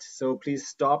overdo it, so please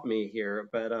stop me here.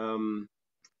 But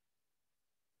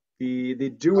the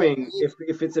doing,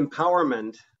 if it's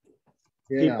empowerment,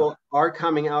 Yeah. people are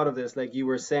coming out of this, like you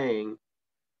were saying,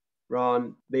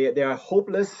 Ron. They are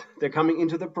hopeless. They're coming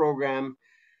into the program.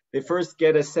 They first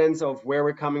get a sense of where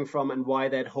we're coming from and why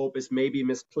that hope is maybe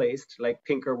misplaced, like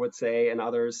Pinker would say, and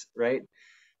others, right?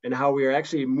 And how we are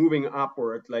actually moving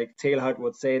upward, like Teilhard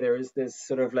would say. There is this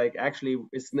sort of like, actually,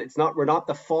 it's not, we're not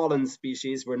the fallen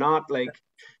species. We're not like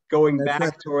going That's back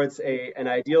right. towards an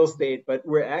ideal state, but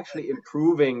we're actually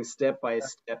improving step by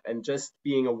step. And just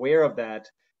being aware of that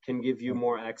can give you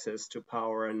more access to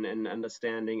power and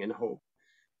understanding and hope.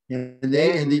 And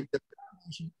Then,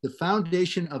 the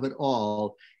foundation of it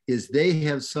all is they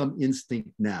have some instinct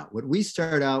now. What we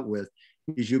start out with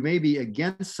is you may be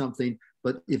against something,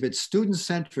 but if it's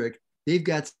student-centric, they've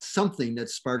got something that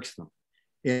sparks them.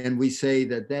 And we say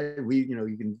that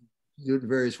you can do it in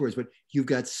various words, but you've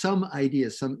got some idea,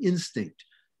 some instinct.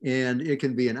 And it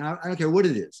can be I don't care what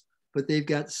it is, but they've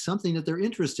got something that they're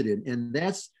interested in. And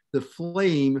that's the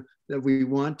flame that we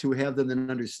want to have them then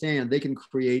understand. They can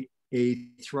create a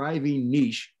thriving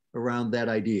niche around that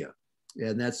idea.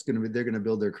 And they're going to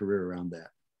build their career around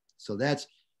that. So that's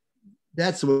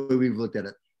the way we've looked at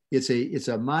it. It's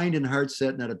a mind and heart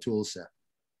set, not a tool set.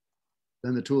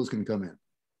 Then the tools can come in.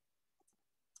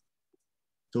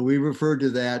 So we refer to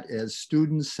that as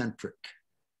student-centric.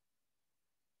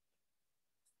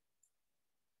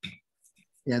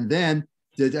 And then,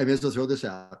 I guess I'll throw this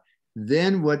out.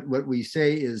 Then what we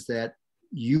say is that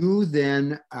you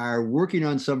then are working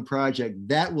on some project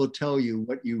that will tell you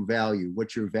what you value,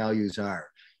 what your values are.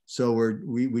 So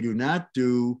we do not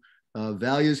do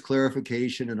values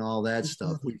clarification and all that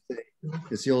stuff. We say,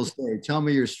 it's the old story, tell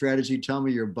me your strategy, tell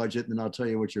me your budget, and then I'll tell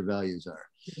you what your values are.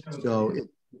 So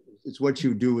it's what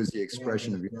you do is the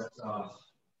expression of your.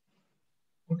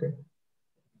 Okay.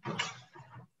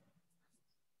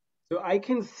 so I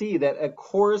can see that a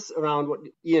course around what,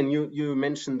 Ian, you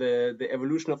mentioned the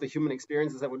evolution of the human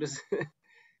experience. Is that what it is?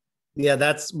 Yeah,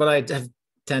 that's what I have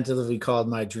tentatively called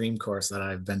my dream course that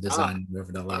I've been designing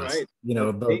over the last,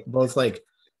 right. both like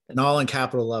and all in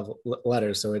capital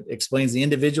letters. So it explains the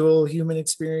individual human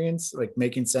experience, like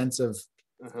making sense of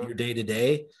your day to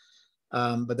day,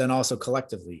 but then also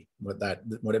collectively what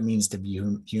it means to be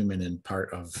human and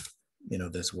part of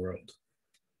this world.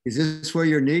 Is this where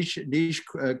your niche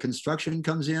construction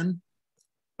comes in?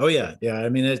 Oh yeah. I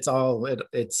mean,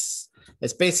 it's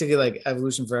basically like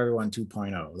Evolution for Everyone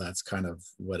 2.0. That's kind of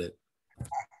what it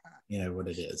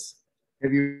is.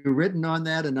 Have you written on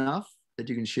that enough that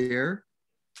you can share?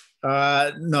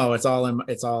 No, it's all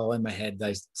in my head.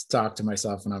 I talk to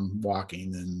myself when I'm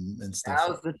walking and stuff.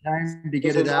 Now's the time to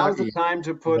get it out. Now's the time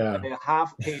to put a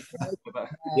half page.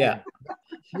 Yeah.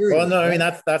 Well, no, I mean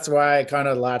that's why I kind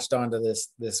of latched onto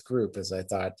this group, as I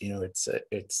thought, it's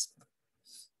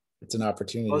an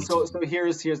opportunity. Well, so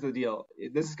here's the deal.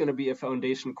 This is going to be a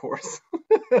foundation course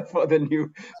for the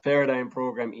new paradigm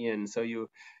program, Ian. So you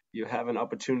have an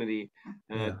opportunity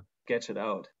to sketch it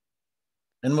out.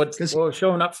 And what was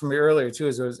showing up for me earlier too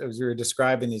is as we were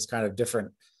describing these kind of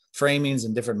different framings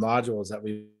and different modules that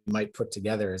we might put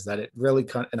together, is that it really,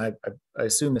 and I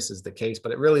assume this is the case,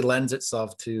 but it really lends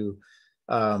itself to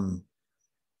a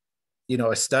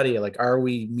study like, are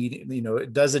we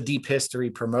meeting, does a deep history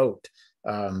promote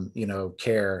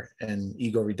care and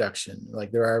ego reduction?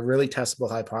 Like, there are really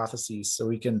testable hypotheses, so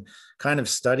we can kind of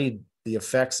study the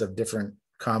effects of different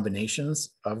combinations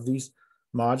of these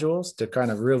modules to kind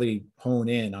of really hone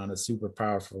in on a super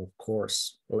powerful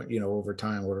course, over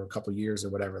time, over a couple of years or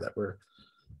whatever, that we're,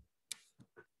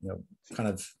 kind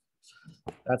of,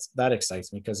 that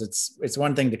excites me, because it's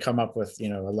one thing to come up with, a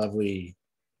lovely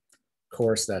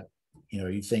course that,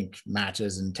 you think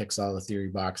matches and ticks all the theory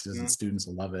boxes and students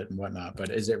will love it and whatnot, but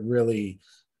is it really,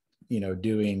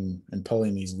 doing and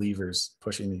pulling these levers,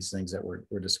 pushing these things that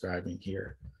we're describing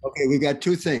here? Okay, we've got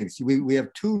two things. We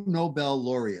have two Nobel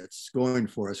laureates going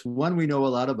for us. One we know a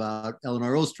lot about,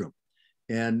 Elinor Ostrom,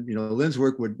 and Lynn's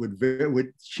work would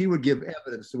give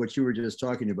evidence to what you were just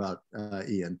talking about,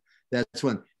 Ian. That's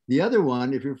one. The other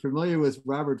one, if you're familiar with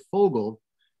Robert Fogel,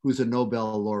 who's a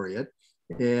Nobel laureate,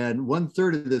 and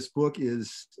 1/3 of this book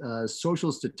is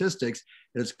social statistics,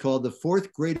 and it's called The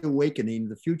Fourth Great Awakening: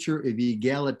 The Future of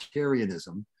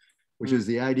Egalitarianism, which is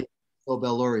the idea of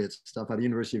Nobel laureate stuff out of the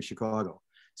University of Chicago.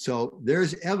 So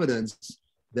there's evidence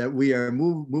that we are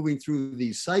moving through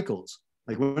these cycles.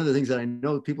 Like, one of the things that I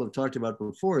know people have talked about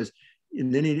before is,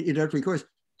 in any introductory course,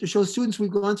 to show students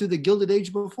we've gone through the Gilded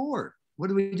Age before.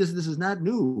 This is not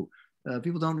new.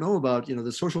 People don't know about,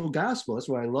 the social gospel. That's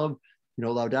why I love,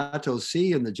 Laudato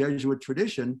Si in the Jesuit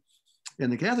tradition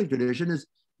and the Catholic tradition is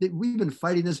that we've been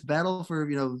fighting this battle for,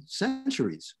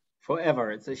 centuries.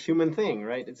 Forever. It's a human thing,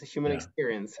 right? It's a human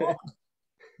experience.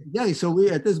 Yeah, so we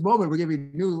at this moment we're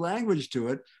giving new language to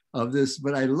it of this.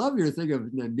 But I love your thing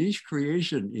of niche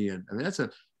creation, Ian. I mean,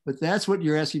 that's what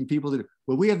you're asking people to do.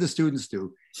 What we have the students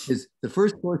do is the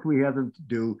first course we have them to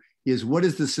do is what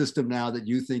is the system now that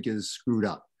you think is screwed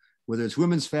up, whether it's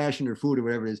women's fashion or food or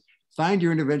whatever it is. Find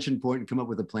your intervention point and come up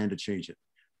with a plan to change it.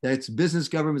 That's business,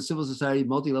 government, civil society,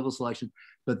 multi-level selection,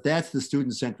 but that's the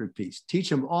student-centric piece. Teach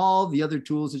them all the other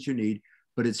tools that you need,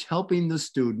 but it's helping the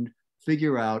student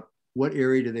figure out what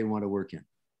area do they want to work in.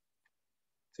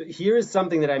 So here is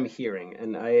something that I'm hearing,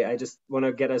 and I just want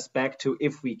to get us back to,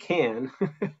 if we can,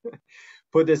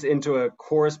 put this into a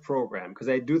course program, because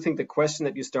I do think the question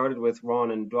that you started with, Ron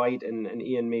and Dwight and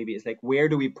Ian maybe, is like, where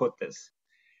do we put this?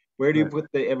 Where do you put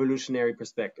the evolutionary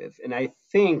perspective? And I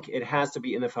think it has to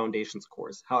be in the foundations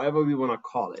course, however we want to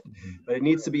call it. But it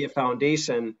needs to be a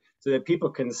foundation so that people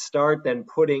can start then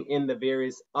putting in the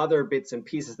various other bits and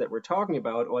pieces that we're talking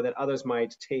about, or that others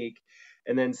might take,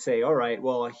 and then say, all right,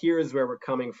 well, here's where we're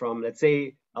coming from. Let's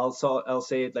say, I'll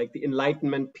say it like the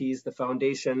enlightenment piece, the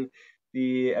foundation,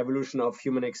 the evolution of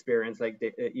human experience, like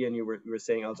Ian, you were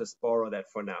saying. I'll just borrow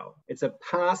that for now. It's a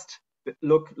past,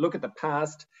 look at the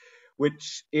past,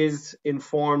 which is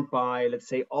informed by, let's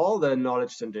say, all the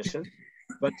knowledge tradition,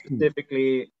 but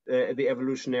specifically the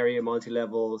evolutionary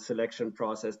multi-level selection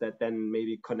process that then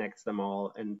maybe connects them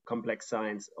all, and complex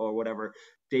science or whatever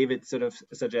David sort of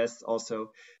suggests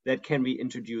also that can be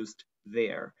introduced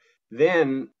there.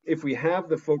 Then if we have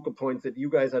the focal points that you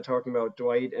guys are talking about,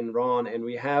 Dwight and Ron, and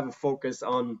we have a focus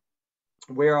on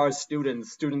where are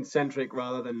students, student-centric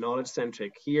rather than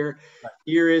knowledge-centric. Here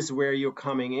is where you're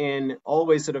coming in.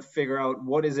 Always sort of figure out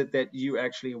what is it that you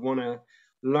actually want to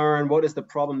learn, what is the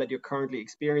problem that you're currently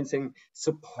experiencing,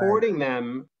 supporting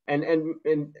them.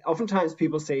 And oftentimes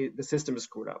people say the system is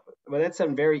screwed up. Well, that's a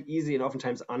very easy and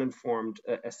oftentimes uninformed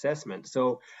assessment.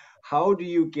 So how do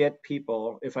you get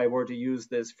people, if I were to use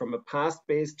this from a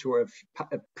past-based to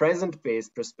a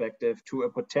present-based perspective to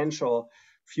a potential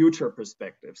future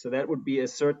perspective? So that would be a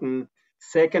certain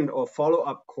second or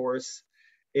follow-up course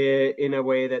in a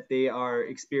way that they are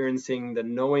experiencing the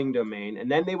knowing domain.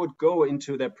 And then they would go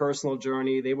into their personal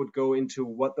journey. They would go into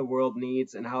what the world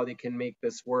needs and how they can make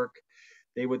this work.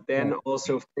 They would then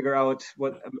also figure out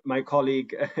what my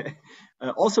colleague,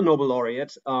 also Nobel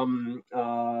laureate,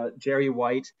 Jerry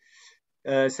White,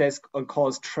 says and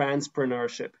calls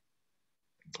transpreneurship.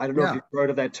 I don't know if you've heard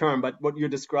of that term, but what you're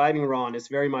describing, Ron, is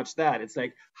very much that. It's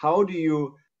like, how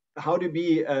to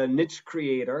be a niche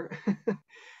creator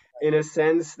in a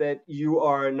sense that you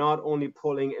are not only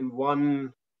pulling in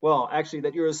one, well, actually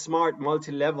that you're a smart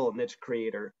multi-level niche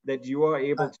creator, that you are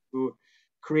able to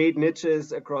create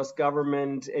niches across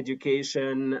government,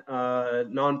 education,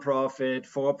 nonprofit,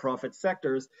 for-profit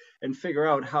sectors, and figure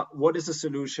out what is a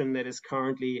solution that is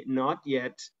currently not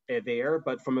yet there,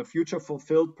 but from a future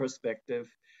fulfilled perspective,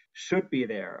 should be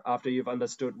there after you've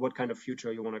understood what kind of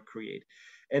future you want to create.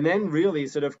 And then really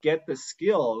sort of get the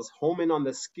skills, home in on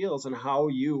the skills and how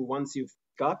you, once you've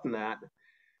gotten that,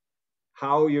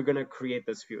 how you're going to create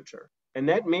this future. And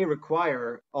that may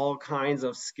require all kinds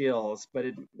of skills, but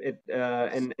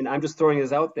and I'm just throwing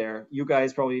this out there. You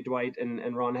guys probably, Dwight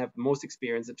and Ron, have the most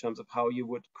experience in terms of how you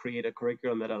would create a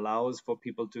curriculum that allows for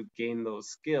people to gain those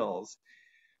skills.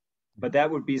 But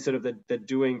that would be sort of the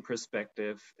doing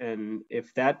perspective. And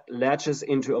if that latches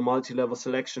into a multi-level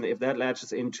selection, if that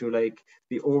latches into like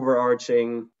the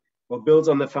overarching, well, builds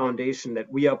on the foundation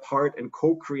that we are part and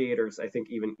co-creators, I think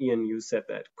even Ian, you said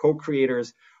that,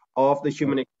 co-creators of the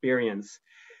human experience,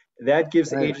 that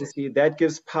gives agency, that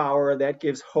gives power, that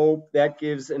gives hope, that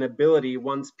gives an ability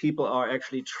once people are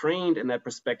actually trained in that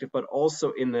perspective, but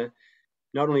also in the,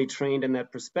 not only trained in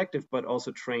that perspective, but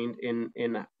also trained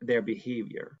in their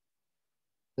behavior.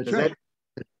 That's right.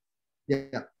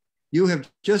 Yeah. You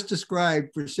have just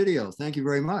described Presidio. Thank you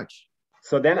very much.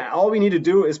 So then all we need to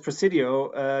do is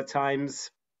Presidio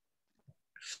times.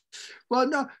 Well,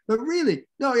 no, but really,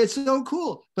 no, it's so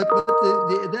cool. But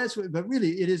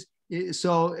really, it is.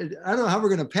 So I don't know how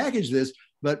we're going to package this,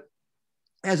 but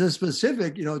as a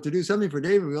specific, to do something for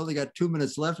David, we only got 2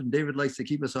 minutes left, and David likes to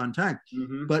keep us on time.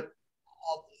 Mm-hmm. But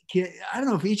I don't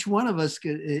know if each one of us,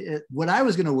 what I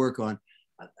was going to work on.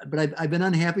 But I've been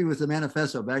unhappy with the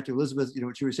manifesto. Back to Elizabeth,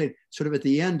 what you were saying, sort of at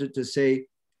the end to say,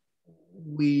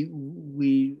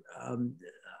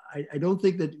 I don't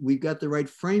think that we've got the right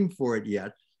frame for it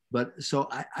yet. But so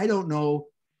I don't know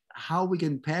how we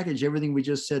can package everything we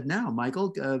just said now,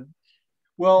 Michael.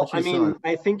 Well, I mean,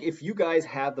 I think if you guys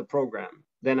have the program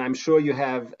then I'm sure you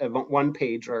have a one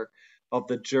pager of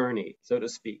the journey, so to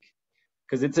speak,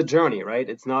 because it's a journey, right?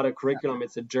 It's not a curriculum,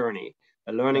 it's a journey,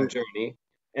 a learning journey.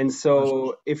 And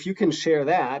so if you can share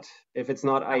that, if it's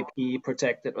not IP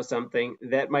protected or something,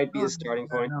 that might be a starting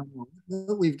point.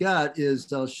 What we've got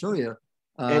is, I'll show you.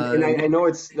 And I know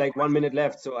it's like 1 minute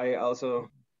left, so I also.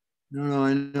 No,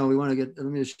 I know. We want to get, let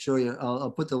me just show you.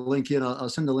 I'll put the link in. I'll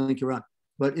send the link around.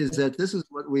 But is that this is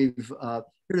what we've, here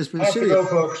it is. I have to go,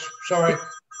 folks. Sorry.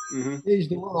 Change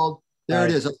the world. There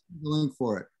it is. I'll send the link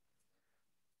for it.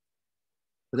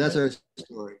 But that's our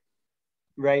story.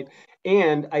 Right.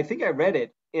 And I think I read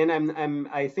it. And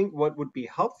I think what would be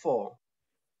helpful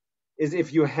is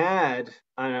if you had,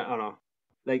 I don't know,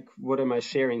 like, what am I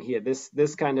sharing here?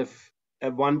 This kind of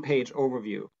a one-page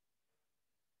overview.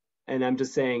 And I'm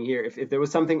just saying here, if there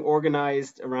was something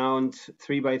organized around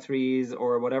 3x3s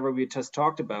or whatever we just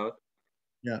talked about,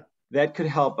 that could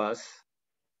help us.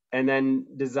 And then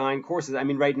design courses. I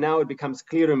mean, right now it becomes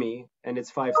clear to me, and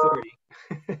it's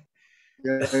 5:30.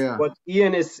 What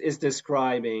Ian is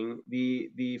describing,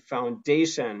 the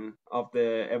foundation of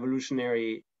the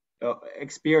evolutionary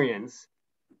experience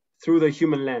through the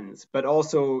human lens, but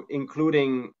also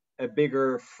including a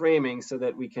bigger framing so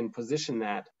that we can position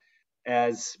that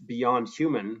as beyond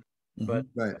human, but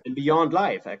and beyond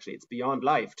life. Actually, it's beyond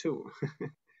life too.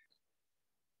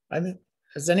 I mean,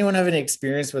 does anyone have any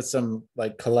experience with some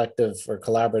like collective or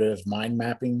collaborative mind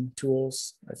mapping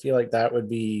tools? I feel like that would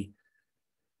be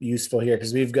useful here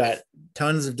because we've got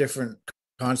tons of different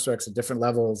constructs at different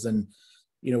levels, and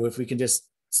you know, if we can just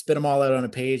spit them all out on a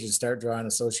page and start drawing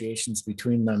associations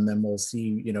between them, then we'll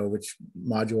see, you know, which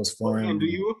modules form. And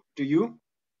do you?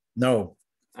 No.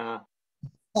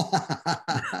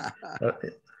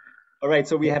 All right,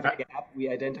 so we have a gap. We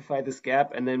identify this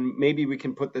gap, and then maybe we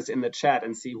can put this in the chat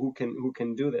and see who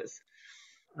can do this.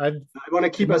 I want to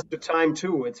keep us to time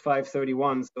too. It's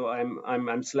 5:31, so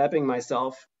I'm slapping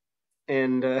myself.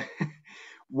 And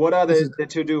what are the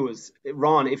to-dos?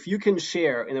 Ron, if you can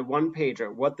share in a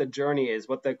one-pager what the journey is,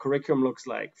 what the curriculum looks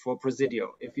like for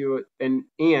Presidio, if you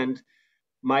and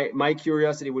my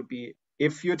curiosity would be,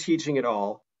 if you're teaching it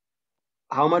all,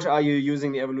 how much are you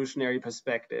using the evolutionary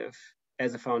perspective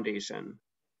as a foundation?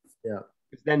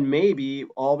 Then maybe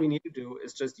all we need to do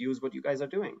is just use what you guys are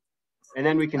doing, and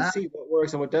then we can see what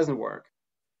works and what doesn't work.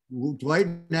 Dwight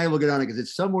and I will get on it because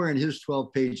it's somewhere in his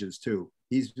 12 pages too.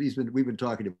 We've been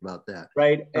talking about that.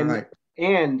 Right.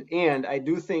 And I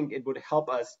do think it would help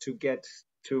us to get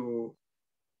to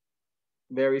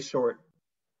very short,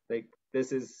 like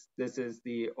this is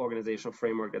the organizational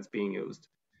framework that's being used.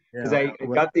 Because I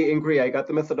got the inquiry, I got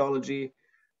the methodology,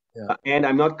 and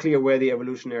I'm not clear where the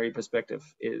evolutionary perspective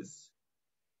is.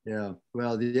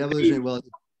 Well, the evolutionary,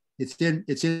 it's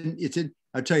in.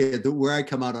 I'll tell you, where I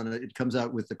come out on it, it comes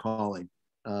out with the calling.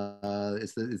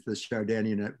 It's the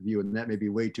Chardanian view, and that may be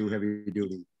way too heavy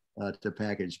duty to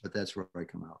package, but that's where I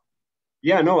come out.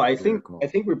 Yeah, no, I think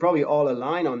we probably all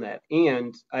align on that,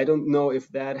 and I don't know if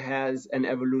that has an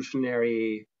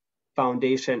evolutionary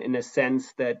foundation in a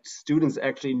sense that students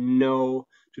actually know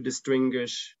to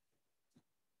distinguish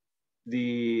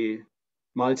the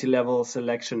multi-level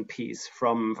selection piece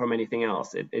from anything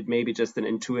else. It may be just an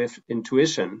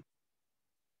intuition.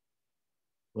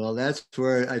 Well, that's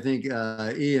where I think,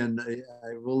 Ian,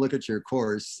 I will look at your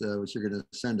course, which you're going to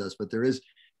send us, but there is,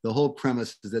 the whole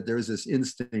premise is that there is this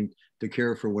instinct to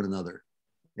care for one another.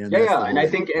 And and I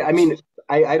think, I mean,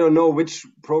 I don't know which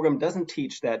program doesn't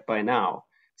teach that by now.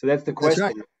 So that's the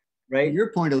question, that's right?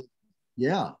 Your point of,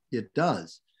 it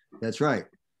does. That's right.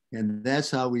 And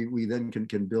that's how we then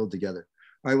can build together.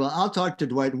 All right, well, I'll talk to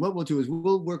Dwight, and what we'll do is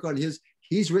we'll work on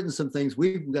he's written some things.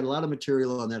 We've got a lot of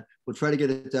material on that. We'll try to get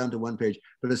it down to one page,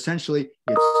 but essentially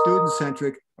it's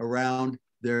student-centric around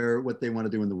what they want to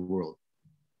do in the world.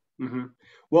 Mm-hmm.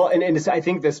 Well, and I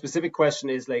think the specific question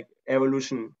is like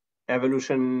evolution,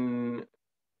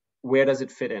 where does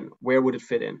it fit in? Where would it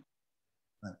fit in?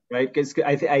 Right? Because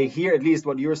I hear at least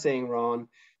what you're saying, Ron.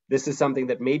 This is something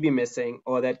that may be missing,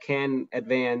 or that can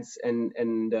advance and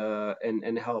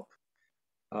help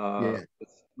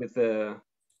with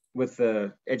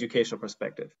the educational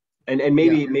perspective. And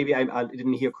maybe I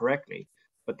didn't hear correctly,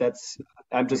 but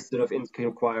I'm just sort of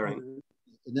inquiring.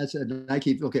 And I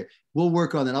keep, okay, we'll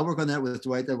work on that. I'll work on that with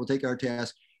Dwight. That will take our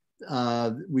task.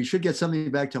 We should get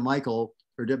something back to Michael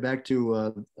or back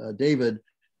to David.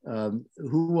 Do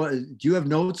you have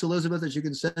notes, Elizabeth, that you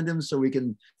can send him so we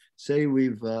can say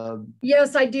we've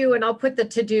Yes, I do, and I'll put the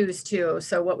to-dos too,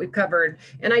 so what we've covered.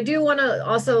 And I do want to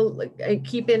also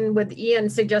keep in with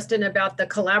Ian's suggestion about the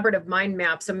collaborative mind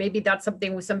map, so maybe that's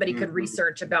something somebody could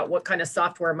research about what kind of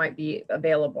software might be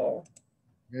available.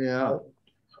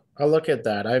 I'll look at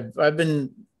that.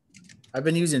 I've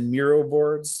been using Miro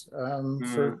boards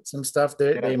for some stuff.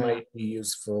 They might be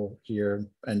useful here,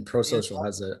 and ProSocial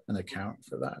has an account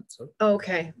for that. So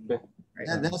Okay.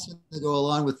 And that's going to go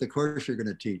along with the course you're going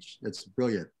to teach. That's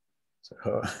brilliant.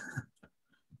 So,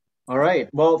 all right.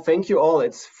 Well, thank you all.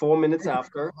 It's 4 minutes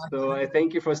after, so I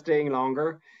thank you for staying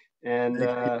longer,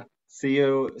 and see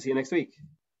you next week.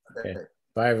 Okay.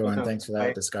 Bye, everyone. Thanks for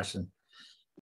that discussion.